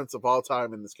performance of all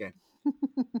time in this game.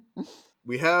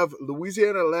 We have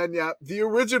Louisiana Lagniappe, the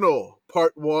original,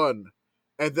 Part 1,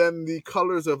 and then The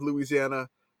Colors of Louisiana,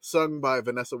 sung by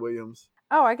Vanessa Williams.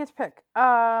 Oh, I get to pick.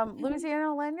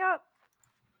 Louisiana Lanyard.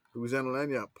 Louisiana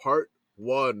Lanyard, part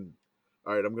 1.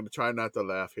 All right, I'm going to try not to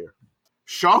laugh here.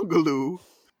 Shongaloo,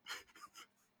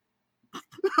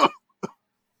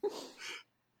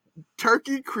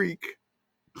 Turkey Creek,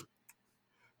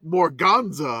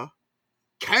 Morganza,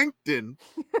 Cankton,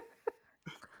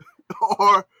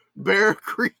 or Bear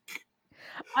Creek.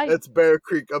 It's Bear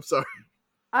Creek. I'm sorry.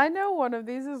 I know one of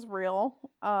these is real.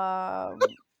 I'm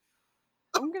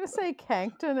gonna say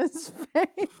Cankton is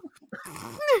fake.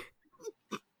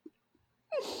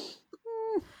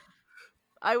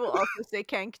 I will also say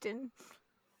Cankton.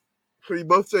 So you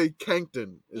both say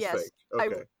Cankton is Yes, fake.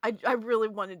 Okay. I really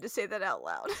wanted to say that out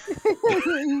loud.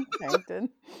 Cankton.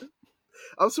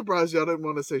 I'm surprised y'all didn't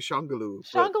want to say Shongaloo.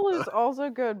 Shongaloo is also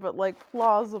good, but like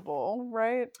plausible,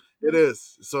 right? It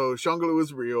is. So Shongaloo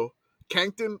is real.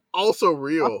 Cankton, also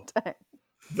real. Oh, dang.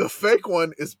 The fake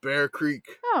one is Bear Creek.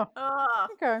 Oh, Ah,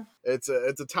 okay. It's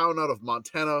a town out of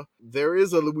Montana. There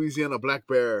is a Louisiana black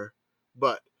bear,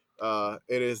 but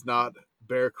it is not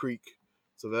Bear Creek.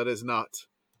 So that is not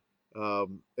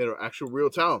an actual real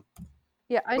town.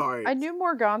 Yeah, All right. I knew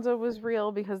Morganza was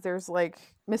real because there's like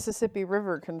Mississippi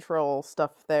River control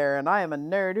stuff there, and I am a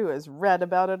nerd who has read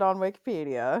about it on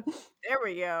Wikipedia. there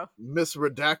we go. Miss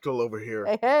Redactyl over here.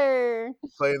 Hey, hey.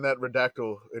 Playing that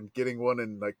Redactyl and getting one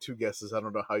in like 2 guesses. I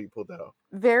don't know how you pulled that off.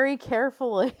 Very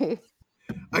carefully.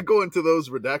 I go into those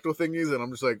Redactyl thingies and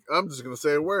I'm just like, I'm just going to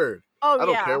say a word. Oh I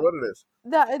don't yeah. care what it is.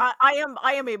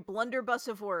 I am a blunderbuss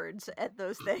of words at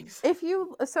those things.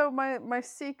 My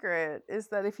secret is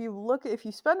that if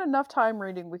you spend enough time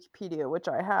reading Wikipedia, which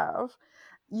I have,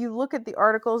 you look at the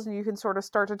articles and you can sort of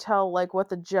start to tell like what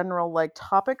the general like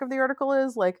topic of the article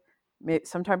is. Like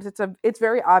sometimes it's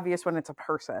very obvious when it's a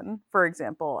person, for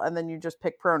example, and then you just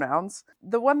pick pronouns.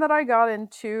 The one that I got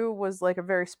into was like a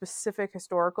very specific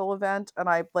historical event, and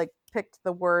I like picked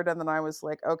the word, and then I was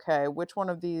like, okay, which one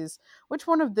of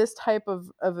this type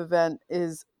of event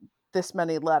is this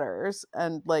many letters,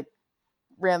 and like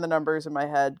ran the numbers in my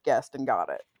head, guessed, and got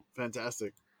it.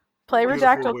 Fantastic. Play Beautiful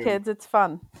Redactyl, win. kids. It's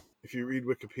fun. If you read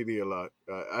Wikipedia a lot,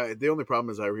 the only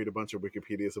problem is I read a bunch of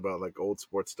Wikipedias about like old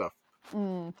sports stuff.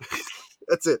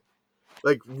 That's it.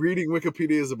 Like reading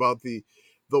Wikipedia is about the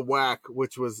WAC,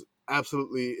 which was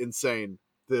absolutely insane.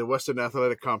 The Western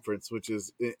Athletic Conference, which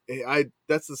is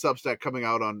that's the Substack coming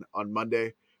out on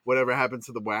Monday. Whatever happens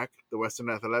to the WAC, the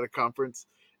Western Athletic Conference,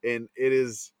 and it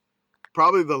is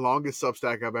probably the longest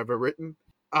Substack I've ever written.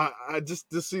 I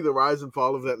just to see the rise and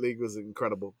fall of that league was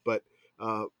incredible. But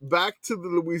back to the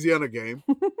Louisiana game.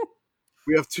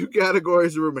 We have 2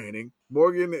 categories remaining.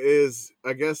 Morgan is,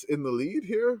 I guess, in the lead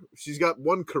here. She's got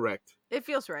 1 correct. It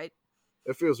feels right.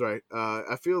 It feels right.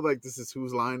 I feel like this is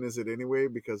whose line is it anyway,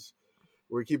 because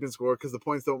we're keeping score because the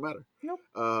points don't matter. Nope.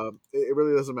 It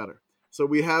really doesn't matter. So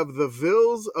we have the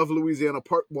Villes of Louisiana,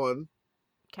 part 1,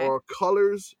 or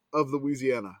Colors of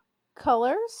Louisiana.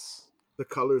 Colors? The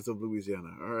Colors of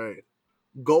Louisiana. All right.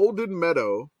 Golden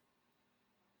Meadow,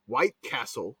 White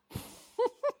Castle,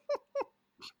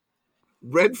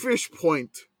 Redfish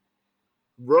Point,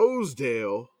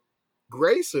 Rosedale,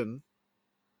 Grayson,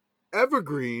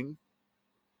 Evergreen,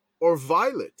 or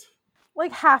Violet.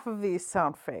 Like half of these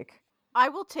sound fake. I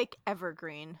will take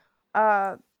Evergreen.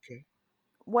 Okay.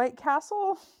 White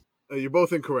Castle? You're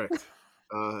both incorrect.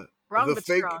 Wrong but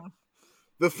fake, strong.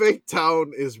 The fake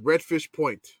town is Redfish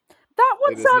Point. That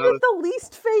one sounded the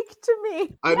least fake to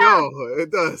me. I know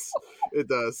it does. It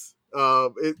does.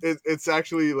 It's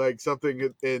actually like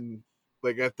something in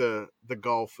like at the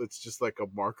Gulf. It's just like a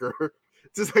marker.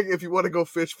 Just like if you want to go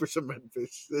fish for some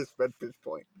redfish, there's Redfish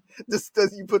Point. Just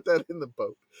you put that in the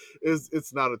boat.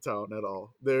 It's not a town at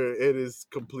all. There it is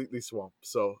completely swamp.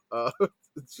 So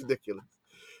it's ridiculous.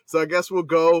 So I guess we'll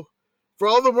go for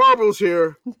all the marbles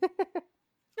here.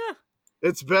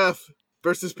 It's Beth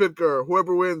versus PittGirl.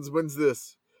 Whoever wins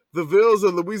this. The Villes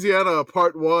of Louisiana,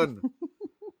 part 1.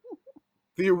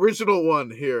 The original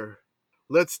one here.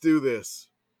 Let's do this.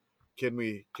 Can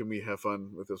we have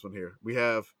fun with this one here? We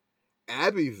have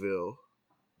Abbeville,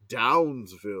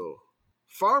 Downsville,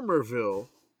 Farmerville,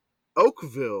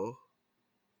 Oakville,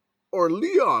 or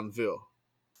Leonville.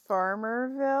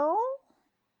 Farmerville?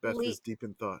 Beth is deep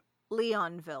in thought.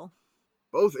 Leonville.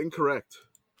 Both incorrect.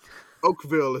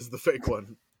 Oakville is the fake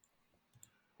one.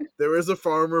 There is a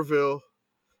Farmerville.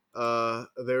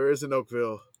 There is an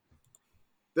Oakville.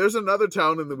 There's another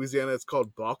town in Louisiana. It's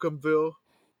called Baucomville,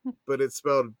 but it's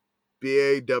spelled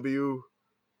Bawcom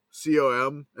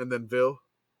and then Ville.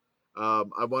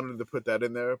 I wanted to put that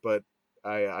in there, but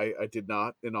I did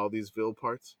not in all these Ville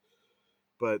parts.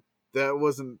 But that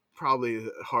wasn't probably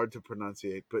hard to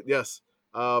pronunciate. But yes,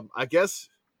 I guess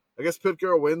I guess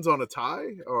PittGirl wins on a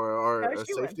tie or No, a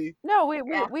she wins. safety. No, we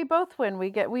Yeah. both win. We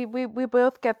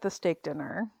both get the steak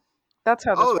dinner. That's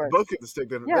how this Oh, they works. both get the stick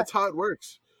dinner. Yeah. That's how it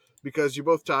works. Because you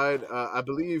both tied. I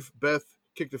believe Beth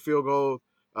kicked a field goal.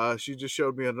 She just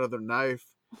showed me another knife.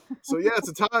 So yeah, it's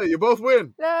a tie. You both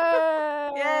win.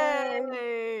 Yay!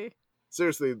 Yay!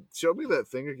 Seriously, show me that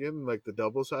thing again, like the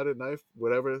double-sided knife,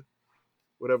 whatever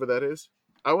that is.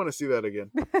 I want to see that again.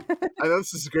 I know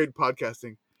this is great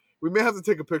podcasting. We may have to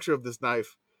take a picture of this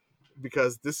knife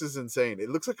because this is insane. It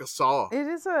looks like a saw. It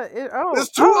is There's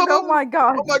two of oh them? my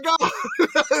god. Oh my god!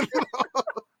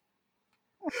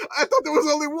 I thought there was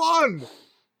only one.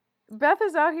 Beth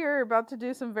is out here about to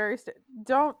do some very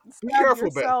don't Be stab careful,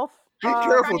 Beth. yourself. Be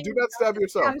careful. Do not stab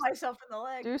yourself. Stab myself in the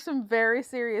leg. Do some very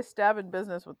serious stabbing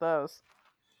business with those.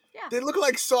 Yeah. They look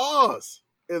like saws.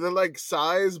 They're like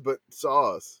size, but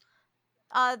saws.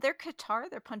 They're Qatar.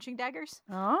 They're punching daggers.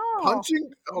 Oh. Punching?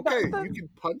 Okay, the- you can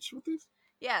punch with these?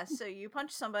 Yeah, so you punch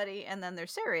somebody and then they're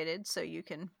serrated, so you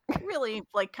can really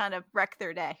like kind of wreck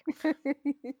their day.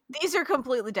 These are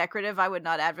completely decorative. I would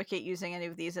not advocate using any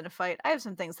of these in a fight. I have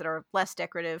some things that are less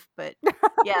decorative, but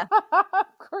yeah.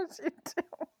 Of course you do.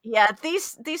 Yeah,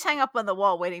 these hang up on the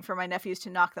wall waiting for my nephews to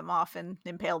knock them off and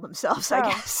impale themselves, I Oh,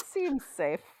 guess. seems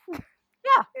safe.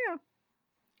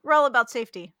 We're all about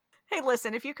safety. Hey,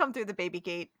 listen, if you come through the baby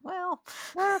gate, well,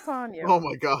 That's on you. Oh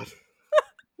my god.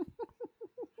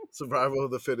 Survival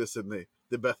of the fittest in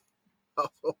the Beth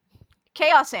household.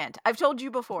 Chaos Ant. I've told you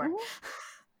before. Mhm.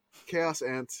 Chaos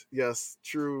Ant, yes,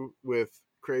 true with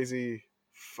crazy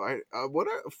fight. What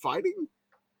are fighting?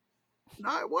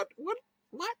 What?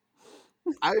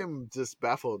 I am just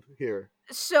baffled here.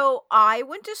 So I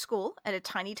went to school at a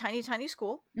tiny, tiny, tiny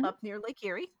school Mhm. up near Lake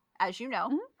Erie, as you know.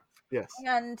 Mhm. Yes.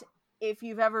 And if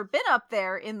you've ever been up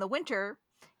there in the winter,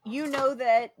 you know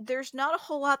that there's not a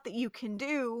whole lot that you can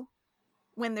do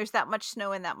when there's that much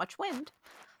snow and that much wind.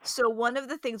 So one of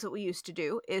the things that we used to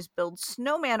do is build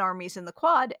snowman armies in the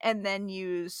quad and then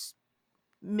use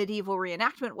medieval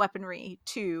reenactment weaponry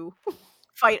to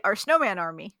fight our snowman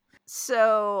army.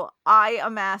 So I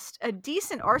amassed a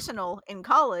decent arsenal in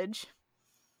college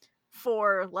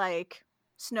for like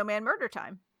snowman murder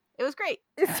time. It was great.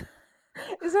 Is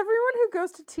everyone who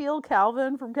goes to Teal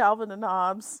Calvin from Calvin and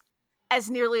Hobbes? As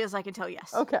nearly as I can tell,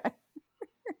 yes. Okay.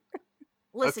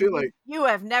 Listen, feel like- you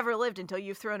have never lived until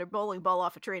you've thrown a bowling ball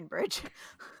off a train bridge.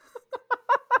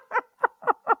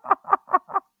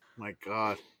 My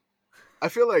god. I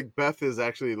feel like Beth is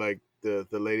actually like the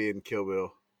lady in Kill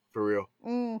Bill, for real.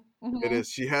 Mm-hmm. It is.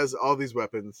 She has all these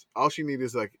weapons. All she needs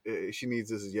is she needs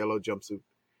this yellow jumpsuit,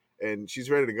 and she's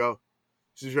ready to go.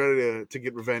 She's ready to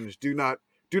get revenge. Do not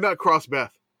cross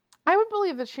Beth. I would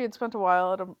believe that she had spent a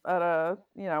while at a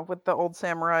with the old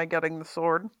samurai getting the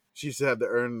sword. She's had to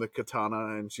earn the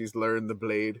katana, and she's learned the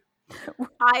blade.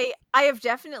 I have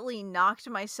definitely knocked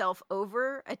myself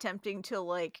over attempting to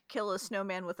like kill a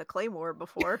snowman with a claymore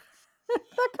before.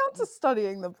 That counts as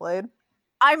studying the blade.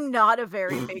 I'm not a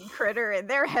very big critter and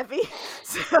they're heavy.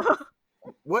 So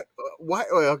What? Why?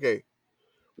 Okay.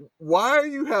 Why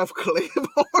you have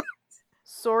claymore?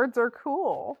 Swords are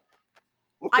cool.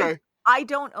 Okay. I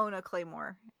don't own a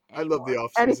claymore I love the anymore.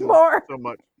 off season Anymore. so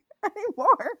much.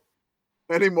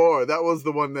 Anymore. That was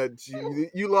the one that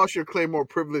you lost your claymore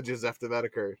privileges after that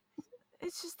occurred.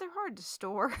 It's just they're hard to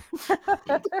store.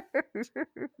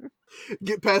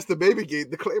 Get past the baby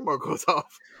gate, the claymore goes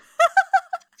off.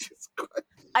 Jesus Christ.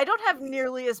 I don't have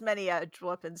nearly as many edged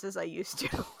weapons as I used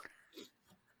to.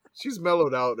 She's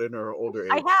mellowed out in her older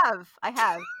age. I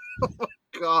have.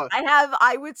 God.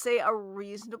 I would say, a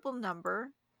reasonable number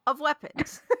of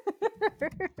weapons.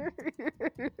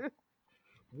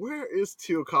 Where is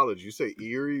Teal College? You say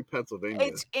Erie, Pennsylvania.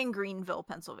 It's in Greenville,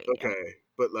 Pennsylvania. Okay,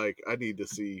 but like I need to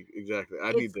see exactly. I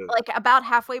It's need to. like about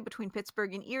halfway between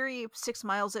Pittsburgh and Erie, 6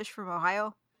 miles ish from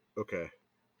Ohio. Okay.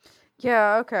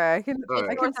 Yeah, okay. I can All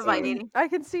right. north of I-80. I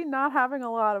can see not having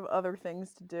a lot of other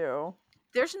things to do.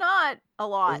 There's not a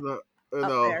lot. There's up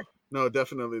no, there. no,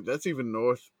 definitely. That's even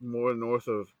more north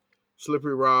of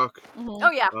Slippery Rock. Mhm.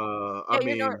 Oh yeah, I yeah.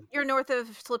 mean, You're north of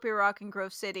Slippery Rock and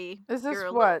Grove City. Is this You're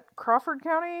a what? Crawford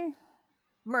County?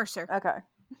 Mercer. Okay.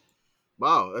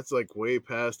 wow, that's like way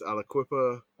past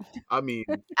Aliquippa. I mean,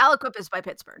 Aliquippa is by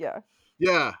Pittsburgh. Yeah.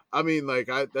 yeah. I mean, like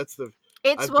that's the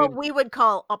It's I've what been- we would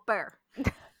call up there.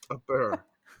 up there.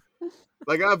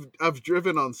 Like I've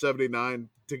driven on 79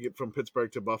 to get from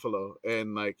Pittsburgh to Buffalo,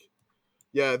 and like,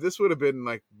 yeah, this would have been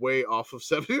like way off of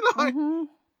 79. Mhm.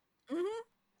 Mm-hmm.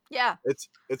 Yeah.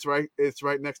 It's right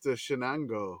next to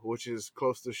Shenango, which is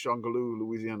close to Shongaloo,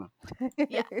 Louisiana.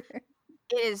 Yeah.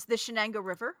 It is the Shenango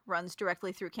River, runs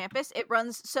directly through campus. It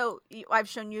runs, so I've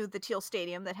shown you the Teal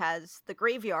Stadium that has the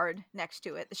graveyard next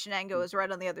to it. The Shenango is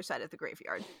right on the other side of the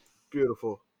graveyard.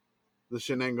 Beautiful. The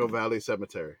Shenango Valley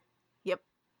Cemetery. Yep.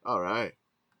 All right.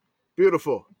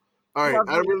 Beautiful. All right.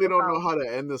 I Lovely really don't know home. how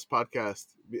to end this podcast,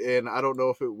 and I don't know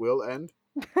if it will end.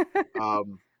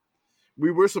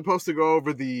 We were supposed to go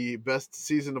over the best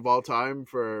season of all time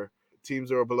for teams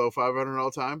that are below 500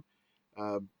 all time,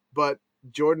 but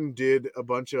Jordan did a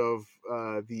bunch of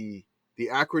the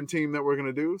Akron team that we're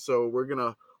gonna do, so we're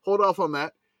gonna hold off on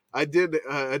that. I did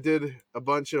a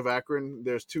bunch of Akron.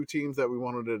 There's two teams that we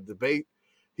wanted to debate.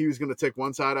 He was gonna take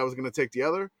one side, I was gonna take the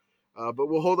other, but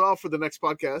we'll hold off for the next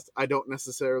podcast. I don't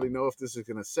necessarily know if this is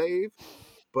gonna save,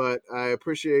 but I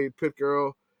appreciate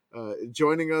PittGirl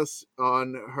joining us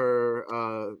on her,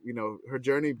 her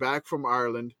journey back from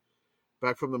Ireland,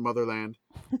 back from the motherland.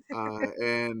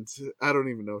 And I don't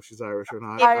even know if she's Irish or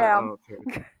not. I I am. don't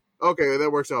care. Okay,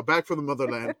 that works out. Back from the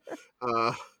motherland.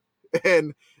 Uh,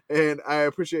 and I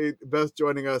appreciate Beth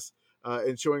joining us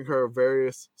and showing her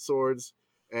various swords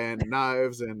and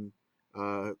knives and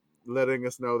letting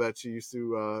us know that she used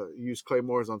to use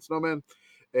claymores on snowmen.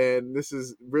 And this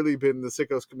has really been the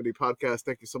Sickos Committee podcast.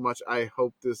 Thank you so much. I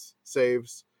hope this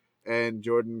saves and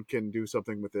Jordan can do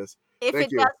something with this. If Thank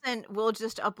it you. doesn't, we'll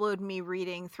just upload me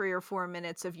reading 3 or 4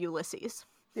 minutes of Ulysses.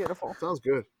 Beautiful. Sounds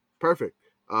good. Perfect.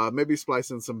 Maybe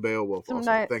splice in some Beowulf Some also.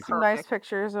 Thank you. nice Perfect.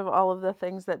 pictures of all of the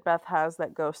things that Beth has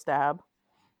that go stab.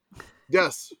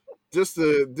 Yes.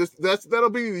 That'll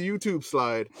be the YouTube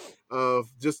slide of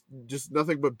just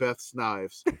nothing but Beth's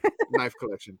knife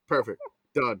collection. Perfect.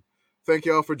 Done. Thank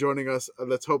you all for joining us.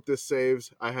 Let's hope this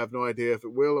saves. I have no idea if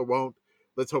it will or won't.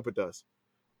 Let's hope it does.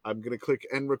 I'm gonna click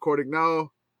end recording now.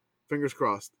 Fingers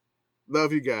crossed.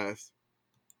 Love you guys.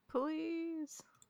 Please.